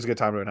I guess a good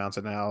time to announce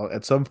it now.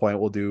 At some point,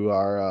 we'll do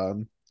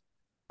our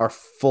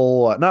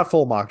full not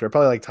full mock draft,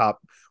 probably like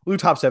we'll do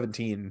top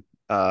 17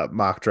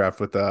 mock draft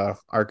with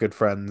our good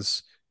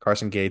friends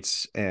Carson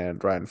Gates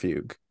and Ryan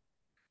Fugue,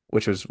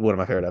 which was one of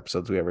my favorite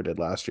episodes we ever did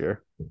last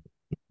year.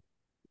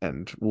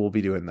 And we'll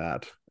be doing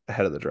that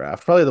ahead of the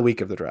draft, probably the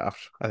week of the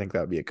draft. I think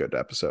that would be a good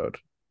episode.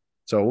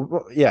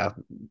 So yeah,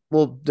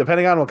 well,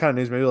 depending on what kind of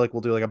news, maybe like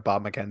we'll do like a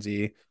Bob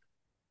McKenzie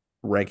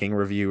ranking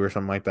review or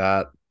something like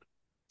that.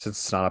 Since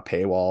it's not a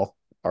paywall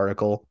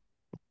article,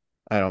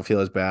 I don't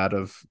feel as bad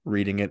of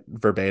reading it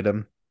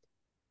verbatim.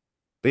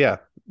 But yeah,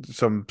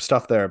 some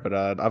stuff there. But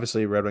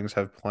obviously, Red Wings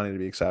have plenty to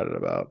be excited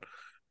about.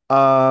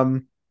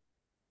 Um,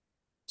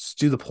 let's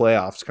do the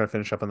playoffs. Kind of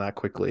finish up on that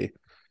quickly.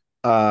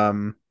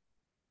 Um,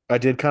 I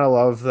did kind of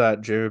love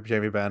that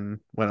Jamie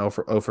Benn went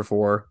 0 for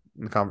 4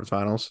 in the conference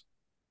finals.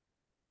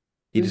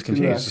 He He's just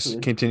good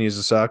actually. continues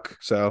to suck.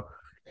 So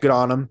good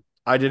on him.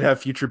 I did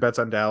have future bets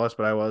on Dallas,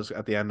 but I was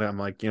at the end. I'm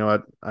like, you know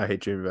what? I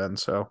hate Jamie Benn,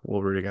 so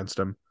we'll root against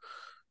him.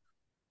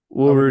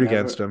 I We'll would root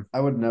against never him. I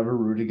would never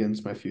root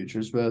against my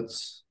futures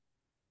bets,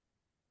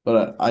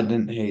 but I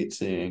didn't hate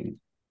seeing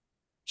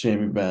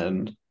Jamie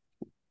Benn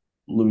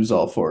lose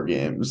all four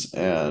games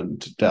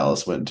and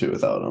Dallas win two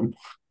without him.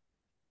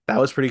 That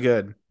was pretty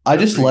good. I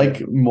That was just pretty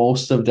good. like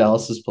most of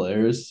Dallas's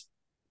players,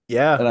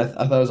 Yeah, and I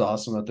thought it was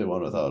awesome that they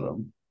won without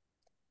him.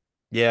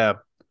 yeah.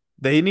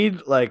 They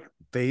need like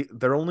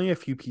they're only a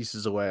few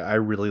pieces away. I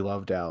really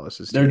love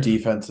Dallas's Their team.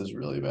 defense is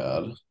really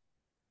bad.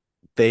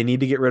 They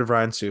need to get rid of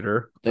Ryan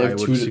Suter. They I have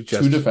would two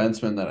suggest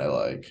defensemen that I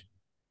like.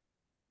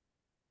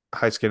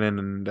 Heiskanen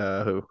and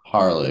who?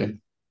 Harley.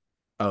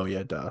 Oh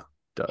yeah, duh.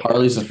 Yeah,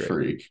 Harley's a he's great.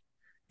 freak.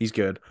 He's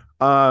good.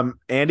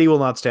 Andy will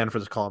not stand for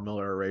this Colin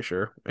Miller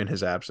erasure in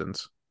his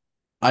absence.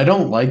 I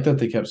don't like that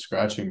they kept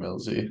scratching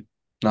Millsy.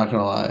 Not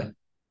gonna lie.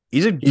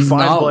 He's a He's fine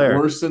not player.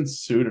 worse than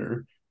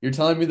Suter. You're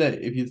telling me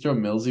that if you throw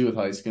Millsy with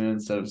Heiskanen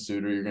instead of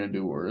Suter, you're gonna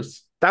do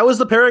worse? That was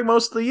the pairing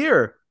most of the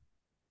year.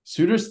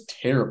 Suter's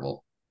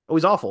terrible. Oh,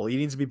 he's awful. He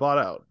needs to be bought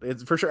out.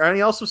 It's for sure. And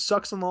he also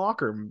sucks in the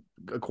locker room,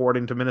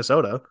 according to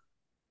Minnesota.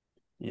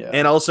 Yeah.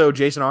 And also,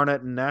 Jason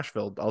Arnett in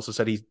Nashville also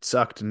said he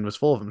sucked and was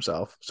full of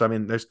himself. So I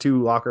mean, there's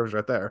two locker rooms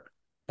right there.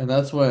 And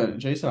that's when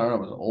Jason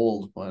Arnold was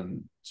old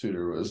when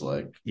Suter was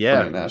like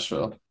playing Yeah, in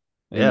Nashville.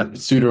 yeah, And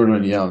Suter would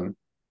have been young.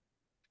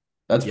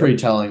 That's yep, pretty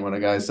telling when a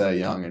guy's that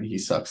young and he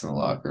sucks in the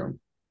locker room.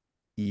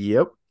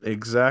 yep,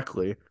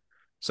 exactly.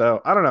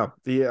 So I don't know.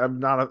 I'm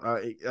not.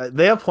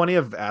 They have plenty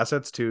of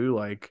assets too.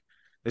 Like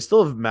they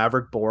still have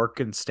Maverick Bork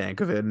and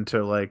Stankoven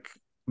to like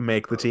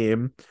make the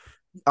team.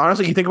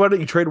 Honestly, you think about it,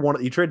 you trade one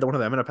of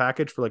them in a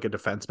package for like a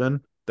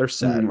defenseman, they're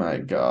Oh set. my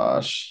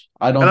gosh.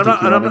 And I'm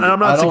not, and I'm, and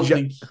I'm I not don't suggest.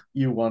 think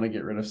you want to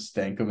get rid of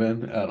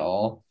Stankoven at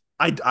all.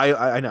 I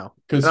know,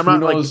 and Because I'm who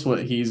not like. knows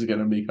what he's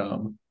gonna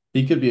become.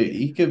 He could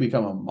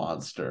become a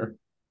monster.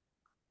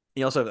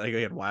 He also like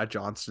again Wyatt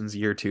Johnston's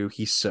year too.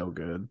 He's so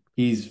good,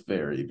 He's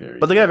very, very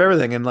but they have good.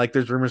 everything. And like,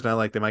 there's rumors now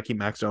like they might keep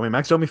Max Domi.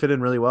 Max Domi fit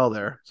in really well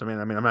there. So I mean,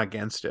 I'm not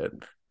against it,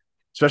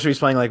 especially if he's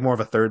playing like more of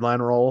a third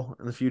line role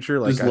in the future.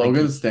 Like Does I think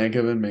Logan he,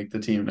 Stankoven make the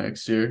team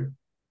next year?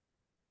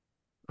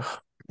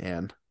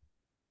 man,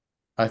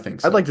 I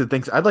think so. I'd like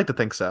to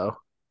think so.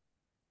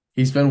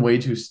 He's been way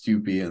too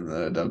stoopy in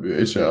the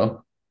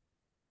WHL.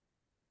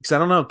 Because I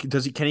don't know,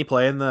 can he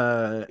play in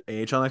the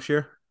AHL next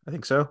year? I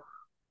think so.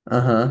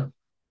 Uh-huh.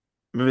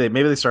 Maybe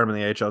they start him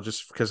in the AHL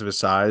just because of his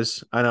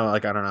size. I know,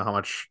 like I don't know how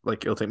much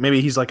like it'll take.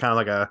 Maybe he's like kind of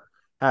like a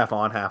half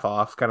on, half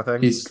off kind of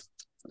thing.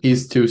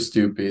 He's too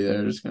stoopy.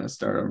 They're just gonna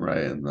start him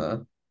right in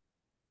the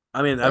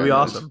I mean, that'd right be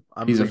edge. awesome.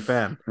 I'm a He's a big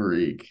fan.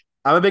 freak.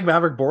 I'm a big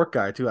Maverick Bork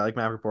guy too. I like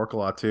Maverick Bork a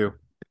lot too.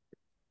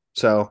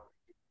 So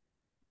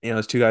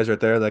there's two guys right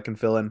there that can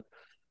fill in.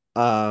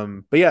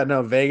 But yeah,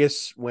 no,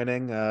 Vegas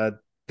winning.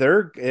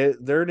 They're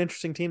an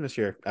interesting team this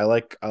year. I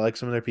like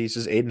some of their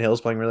pieces. Aiden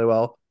Hill's playing really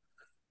well.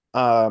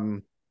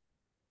 Um,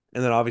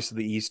 and then obviously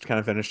the East kind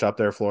of finished up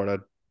there.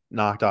 Florida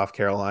knocked off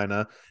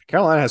Carolina.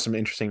 Carolina has some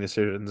interesting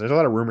decisions. There's a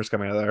lot of rumors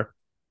coming out of there.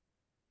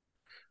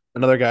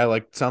 Another guy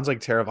like sounds like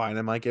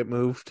Teravainen might get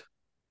moved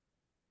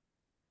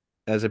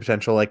as a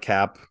potential like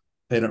cap.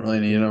 They don't really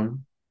need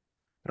him.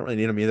 I don't really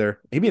need him either.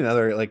 Maybe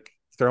another like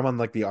throw him on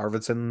like the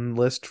Arvidsson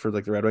list for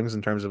like the Red Wings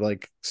in terms of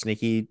like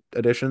sneaky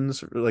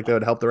additions, like that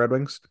would help the Red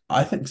Wings.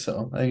 I think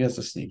so. I think it's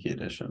a sneaky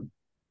addition.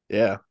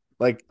 Yeah,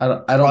 like I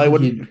don't probably think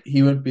wouldn't.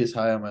 he wouldn't be as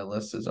high on my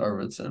list as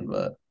Arvidsson,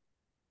 but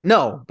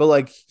No, but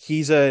like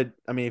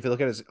I mean, if you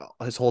look at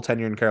his whole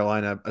tenure in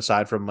Carolina,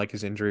 aside from like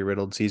his injury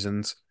riddled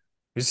seasons,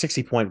 he's a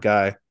 60-point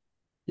guy.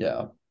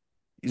 Yeah.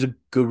 He's a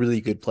good,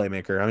 really good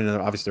playmaker. I mean,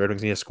 obviously the Red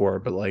Wings need to score,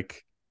 but like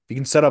if you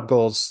can set up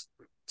goals,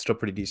 it's still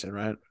pretty decent,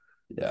 right?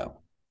 Yeah.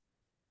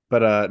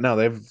 But no,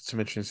 they have some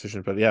interesting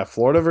decisions. But yeah,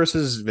 Florida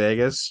versus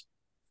Vegas.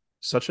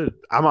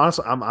 I'm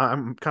honestly,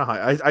 I'm kind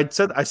of high.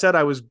 I said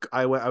I was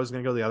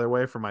gonna go the other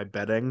way for my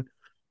betting,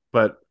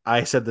 but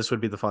I said this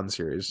would be the fun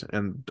series,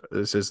 and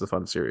this is the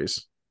fun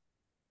series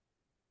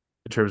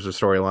in terms of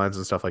storylines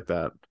and stuff like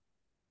that.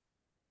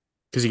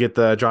 Because you get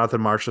the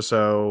Jonathan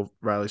Marchessault,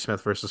 Riley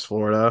Smith versus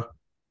Florida,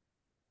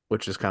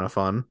 which is kind of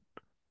fun.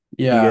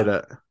 You get Yeah.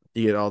 a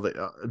you get all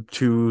the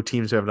two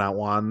teams who have not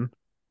won,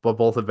 but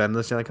both have been in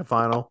the Stanley Cup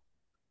final.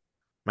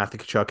 Matthew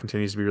Tkachuk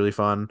continues to be really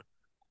fun.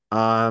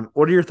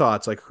 What are your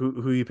thoughts? Like,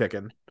 who are you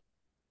picking?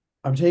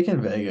 I'm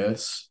taking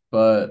Vegas,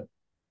 but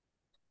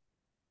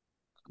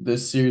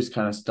this series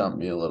kind of stumped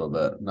me a little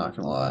bit, not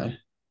gonna lie.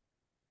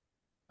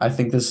 I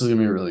think this is gonna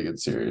be a really good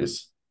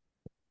series.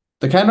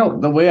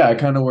 The way I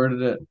kind of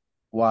worded it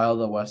while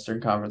the Western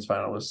Conference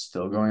final was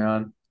still going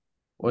on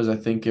was I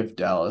think if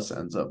Dallas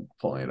ends up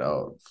pulling it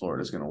out,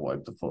 Florida's gonna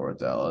wipe the floor with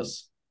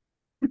Dallas.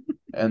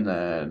 And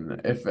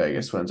then if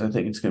Vegas wins, I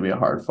think it's gonna be a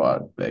hard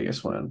fought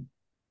Vegas win.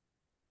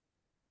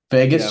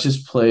 Vegas Yeah,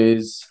 just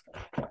plays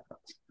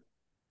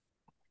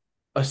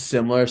a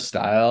similar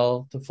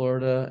style to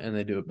Florida and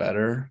they do it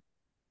better,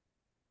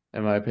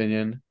 in my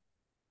opinion.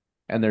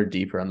 And they're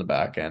deeper on the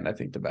back end. I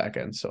think the back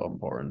end's so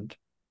important.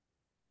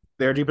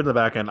 they're deep in the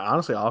back end.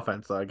 Honestly,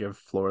 offense, though, I give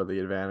Florida the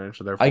advantage.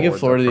 Their I give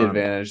forwards up Florida the front.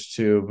 advantage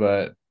too,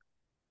 but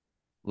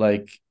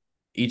like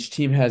each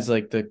team has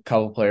like the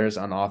couple players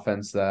on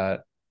offense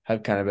that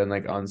have kind of been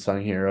like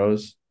unsung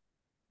heroes.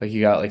 Like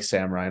you got like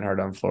Sam Reinhart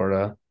on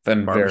Florida,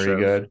 been very Barbashev,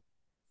 good.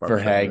 For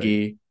Barbashev, big.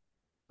 Haggy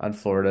on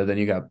Florida, then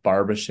you got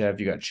Barbashev,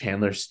 you got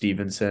Chandler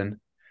Stevenson.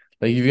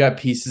 Like you've got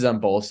pieces on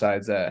both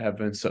sides that have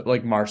been so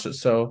like Marsha.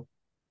 So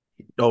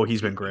Oh,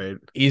 he's been great.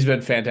 he's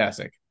been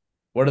fantastic.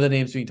 What are the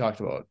names being talked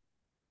about?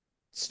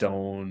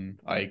 Stone,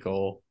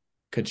 Eichel,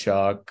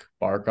 Kachuk,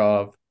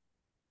 Barkov.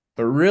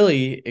 But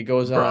really, it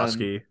goes on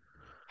Brosky.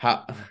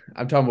 how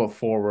I'm talking about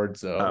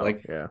forwards though. Oh,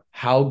 Like, yeah.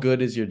 how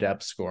good is your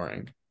depth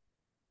scoring?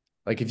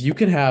 Like, if you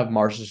can have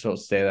Marshall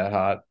Schultz stay that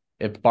hot,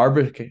 if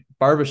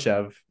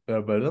Barbashev,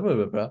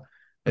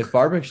 if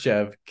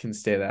Barbashev can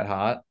stay that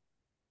hot,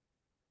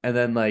 and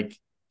then like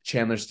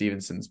Chandler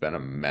Stevenson's been a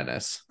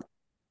menace,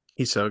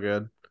 He's so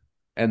good.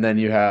 and then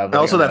you have like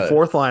Also, on that the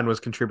fourth line was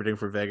contributing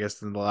for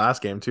Vegas in the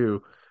last game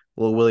too.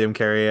 Little William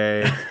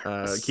Carrier,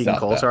 Keegan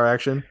stop that. Kolesar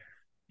action.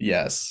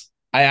 Yes,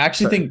 I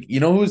actually So, think you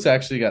know who's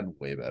actually gotten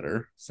way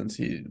better since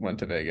he went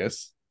to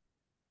Vegas.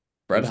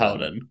 Brett who's that?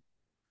 Howden.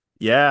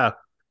 Yeah,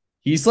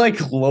 He's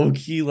like low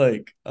key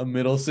like a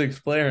middle six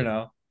player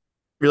now.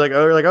 you're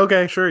like,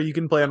 okay, sure, you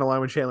can play on the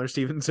line with Chandler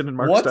Stevenson and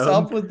Mark What's Stone.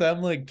 up with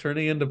them like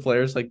turning into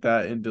players like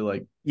that into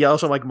like Yeah,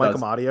 also like Michael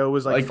does Madio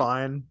was like like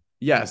fine.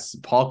 yes,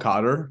 Paul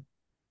Cotter.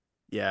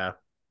 Yeah,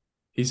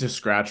 He's a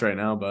scratch right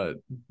now, but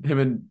him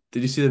and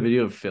did you see the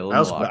video of Phil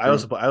in the locker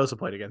room? I also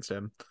played against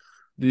him.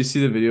 Did you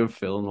see the video of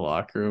Phil in the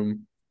locker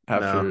room No,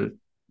 after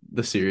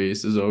the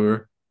series is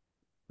over?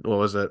 what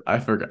was it? I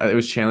forgot. It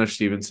was Chandler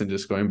Stevenson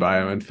just going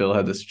by him, and Phil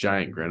had this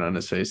giant grin on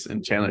his face,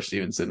 and Chandler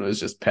Stevenson was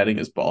just petting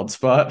his bald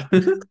spot.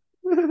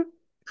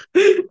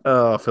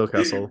 Oh, Phil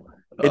Kessel.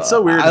 It's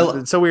so weird. I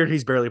It's so weird.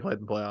 He's barely played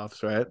in the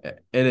playoffs, right?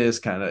 it is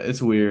kind of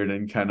it's weird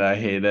and kind of I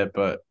hate it,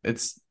 but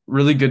it's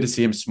really good to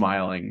see him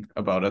smiling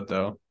about it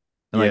though,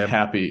 and like Yeah.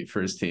 happy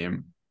for his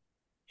team.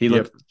 He Yep.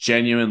 looked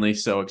genuinely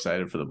so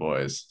excited for the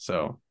boys.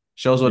 So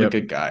shows what a Yep.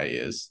 good guy he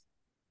is.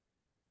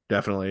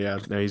 Definitely. Yeah.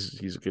 No,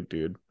 he's a good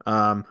dude.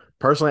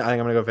 Personally, I think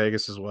I'm gonna go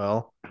Vegas as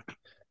well.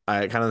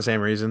 I kind of the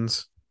same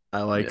reasons.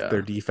 I like their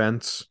Yeah,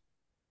 defense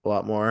a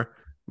lot more.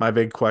 My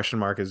big question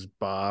mark is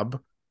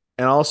Bob.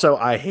 And also,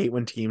 I hate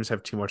when teams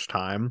have too much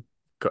time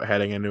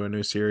heading into a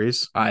new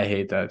series. I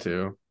hate that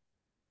too.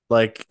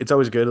 Like, it's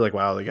always good, like,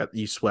 wow, they got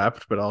you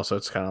swept, but also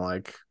it's kind of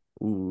like,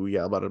 ooh,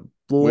 yeah, about a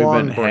We've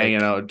been long hanging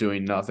break. out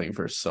doing nothing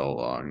for so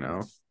long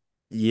now.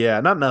 Yeah,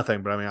 not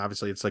nothing, but I mean,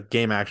 obviously, it's like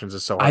game actions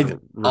is so hard I to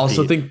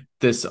also repeat. think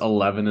this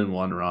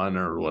 11-1 run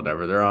or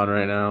whatever they're on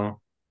right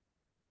now,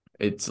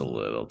 it's a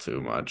little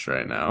too much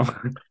right now.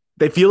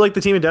 They feel like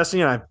the team of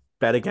destiny, and I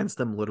bet against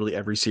them literally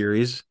every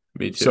series.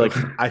 Me So, too. like,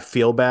 I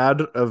feel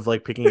bad of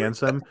like picking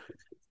against them.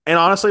 And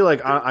honestly,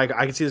 like I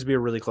can see this be a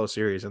really close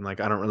series, and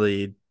like I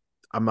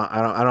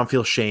don't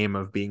feel shame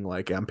of being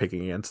like I'm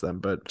picking against them,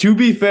 but To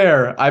be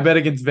fair, I bet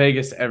against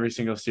Vegas every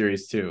single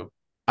series too.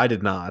 I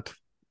did not.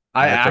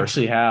 I I per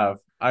actually have.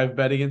 I've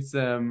bet against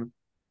them.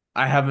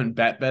 I haven't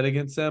bet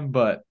against them,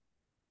 but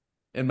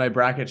in my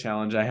bracket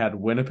challenge, I had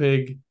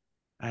Winnipeg,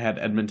 I had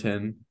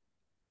Edmonton,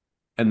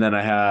 and then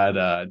I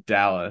had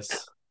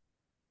Dallas.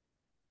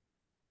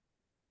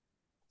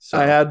 So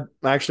I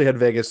actually had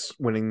Vegas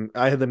winning.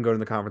 I had them go to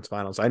the conference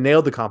finals. I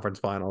nailed the conference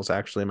finals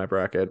actually in my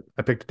bracket.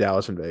 I picked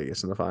Dallas and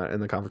Vegas in the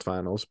conference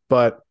finals,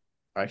 I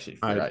actually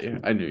I forgot you.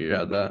 I knew you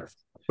had that.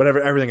 But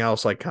everything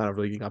else, like kind of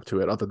leading up to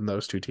it, other than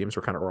those two teams,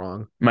 were kind of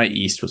wrong. My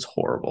East was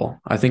horrible.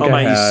 I think Oh,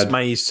 I had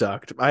My East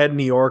sucked. I had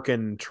New York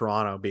and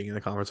Toronto being in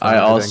the conference I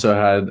finals, I think.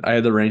 also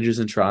had the Rangers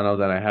in Toronto,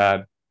 then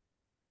I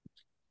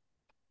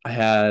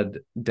had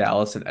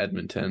Dallas and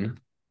Edmonton.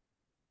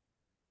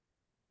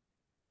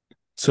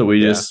 So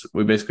Yeah.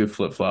 we basically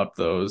flip-flopped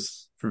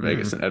those for Hmm.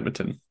 Vegas and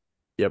Edmonton.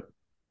 Yep.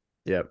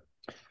 Yep.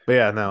 But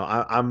yeah, no,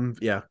 I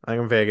think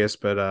I'm Vegas,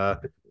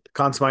 but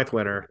Conn Smythe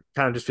winner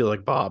kind of just feels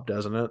like Bob,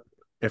 doesn't it?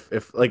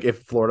 If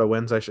Florida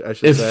wins, I should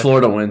If say.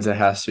 Florida wins, it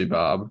has to be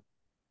Bob.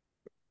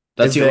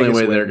 That's If the only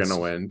Vegas way they're gonna wins,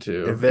 win if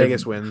too. If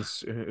Vegas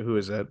wins, who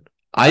is it?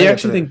 I I think it's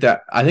actually an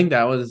think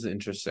that was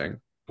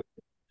interesting.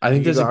 I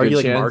think you could there's go a good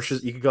argue like Marsh.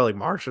 chance. You could go like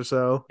Marsh or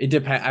so. It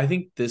depend. I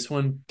think this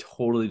one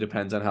totally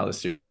depends on how the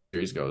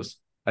series goes.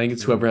 I think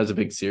it's Mm, whoever has a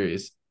big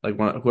series, like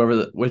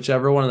whoever,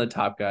 whichever one of the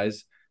top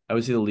guys. I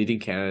would say the leading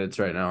candidates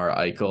right now are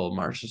Eichel,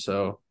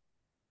 Marchessault,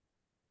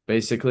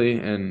 basically,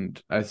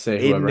 and I'd say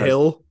Aiden whoever has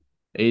Hill.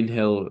 Aiden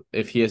Hill,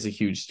 if he has a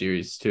huge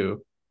series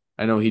too.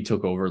 I know he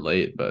took over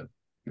late, but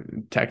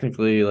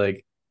technically,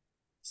 like,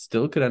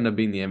 still could end up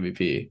being the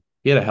MVP.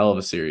 He had a hell of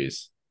a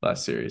series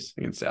last series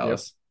against Yep.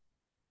 Dallas.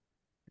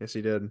 Yes,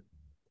 he did.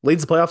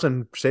 Leads the playoffs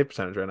in save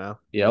percentage right now.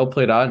 Yeah,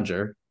 outplayed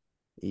Ottinger.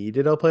 He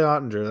did outplay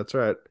Ottinger. That's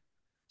right.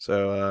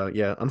 So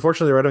yeah,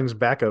 unfortunately, the Red Wings'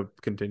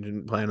 backup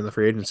contingent plan in the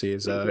free agency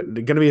is going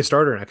to be a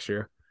starter next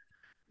year,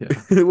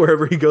 Yeah,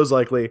 wherever he goes.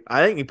 Likely,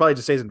 I think he probably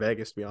just stays in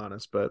Vegas, to be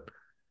honest. But to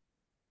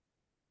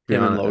be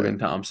him and honest, Logan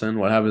Thompson.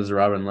 What happens to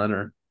Robin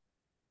Leonard?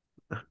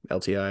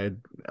 LTI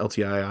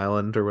LTI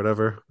Island or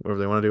whatever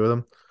they want to do with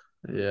him.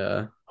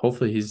 Yeah,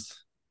 hopefully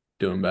he's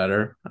doing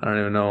better. I don't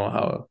even know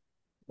how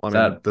Well, I mean,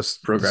 that the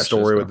progression is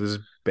story with going. his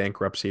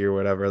bankruptcy or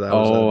whatever, that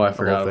was Oh, I a whole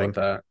forgot about thing.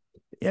 that.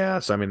 Yeah,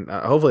 so I mean,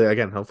 hopefully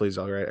he's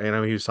all right. I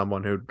know he was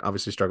someone who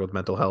obviously struggled with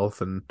mental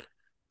health, and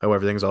hope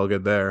everything's all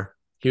good there.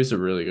 He was a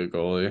really good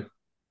goalie.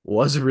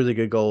 Was a really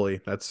good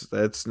goalie.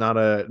 That's not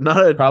a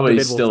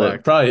debatable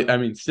fact. I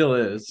mean, still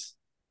is.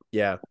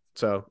 Yeah.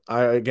 So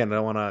I don't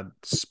want to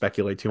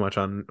speculate too much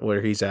on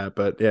where he's at,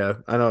 but yeah,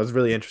 I know it's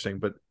really interesting.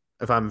 But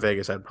if I'm in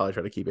Vegas, I'd probably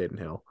try to keep Aiden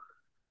Hill.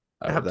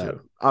 I Have would that.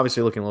 too.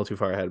 Obviously, looking a little too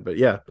far ahead, but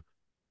yeah,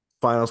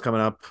 finals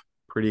coming up.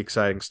 Pretty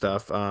exciting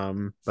stuff.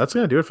 That's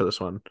gonna do it for this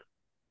one.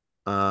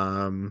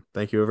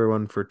 Thank you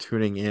everyone for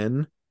tuning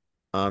in.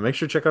 Make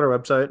sure to check out our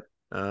website,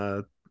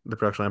 the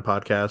Production Line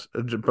Podcast,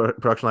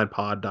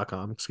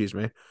 productionlinepod.com, excuse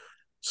me.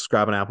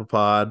 Subscribe on Apple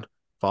Pod,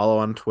 follow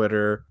on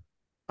Twitter.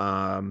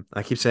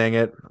 I keep saying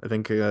it. I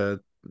think in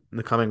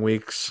the coming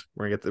weeks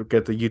we're gonna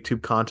get the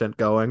YouTube content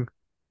going.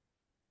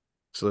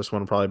 So this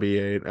one will probably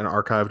be an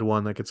archived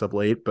one that gets up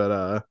late,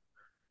 but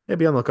yeah,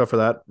 be on the lookout for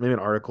that. Maybe an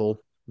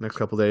article next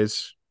couple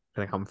days,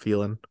 depending how I'm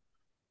feeling.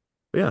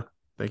 But yeah,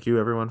 thank you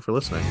everyone for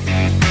listening.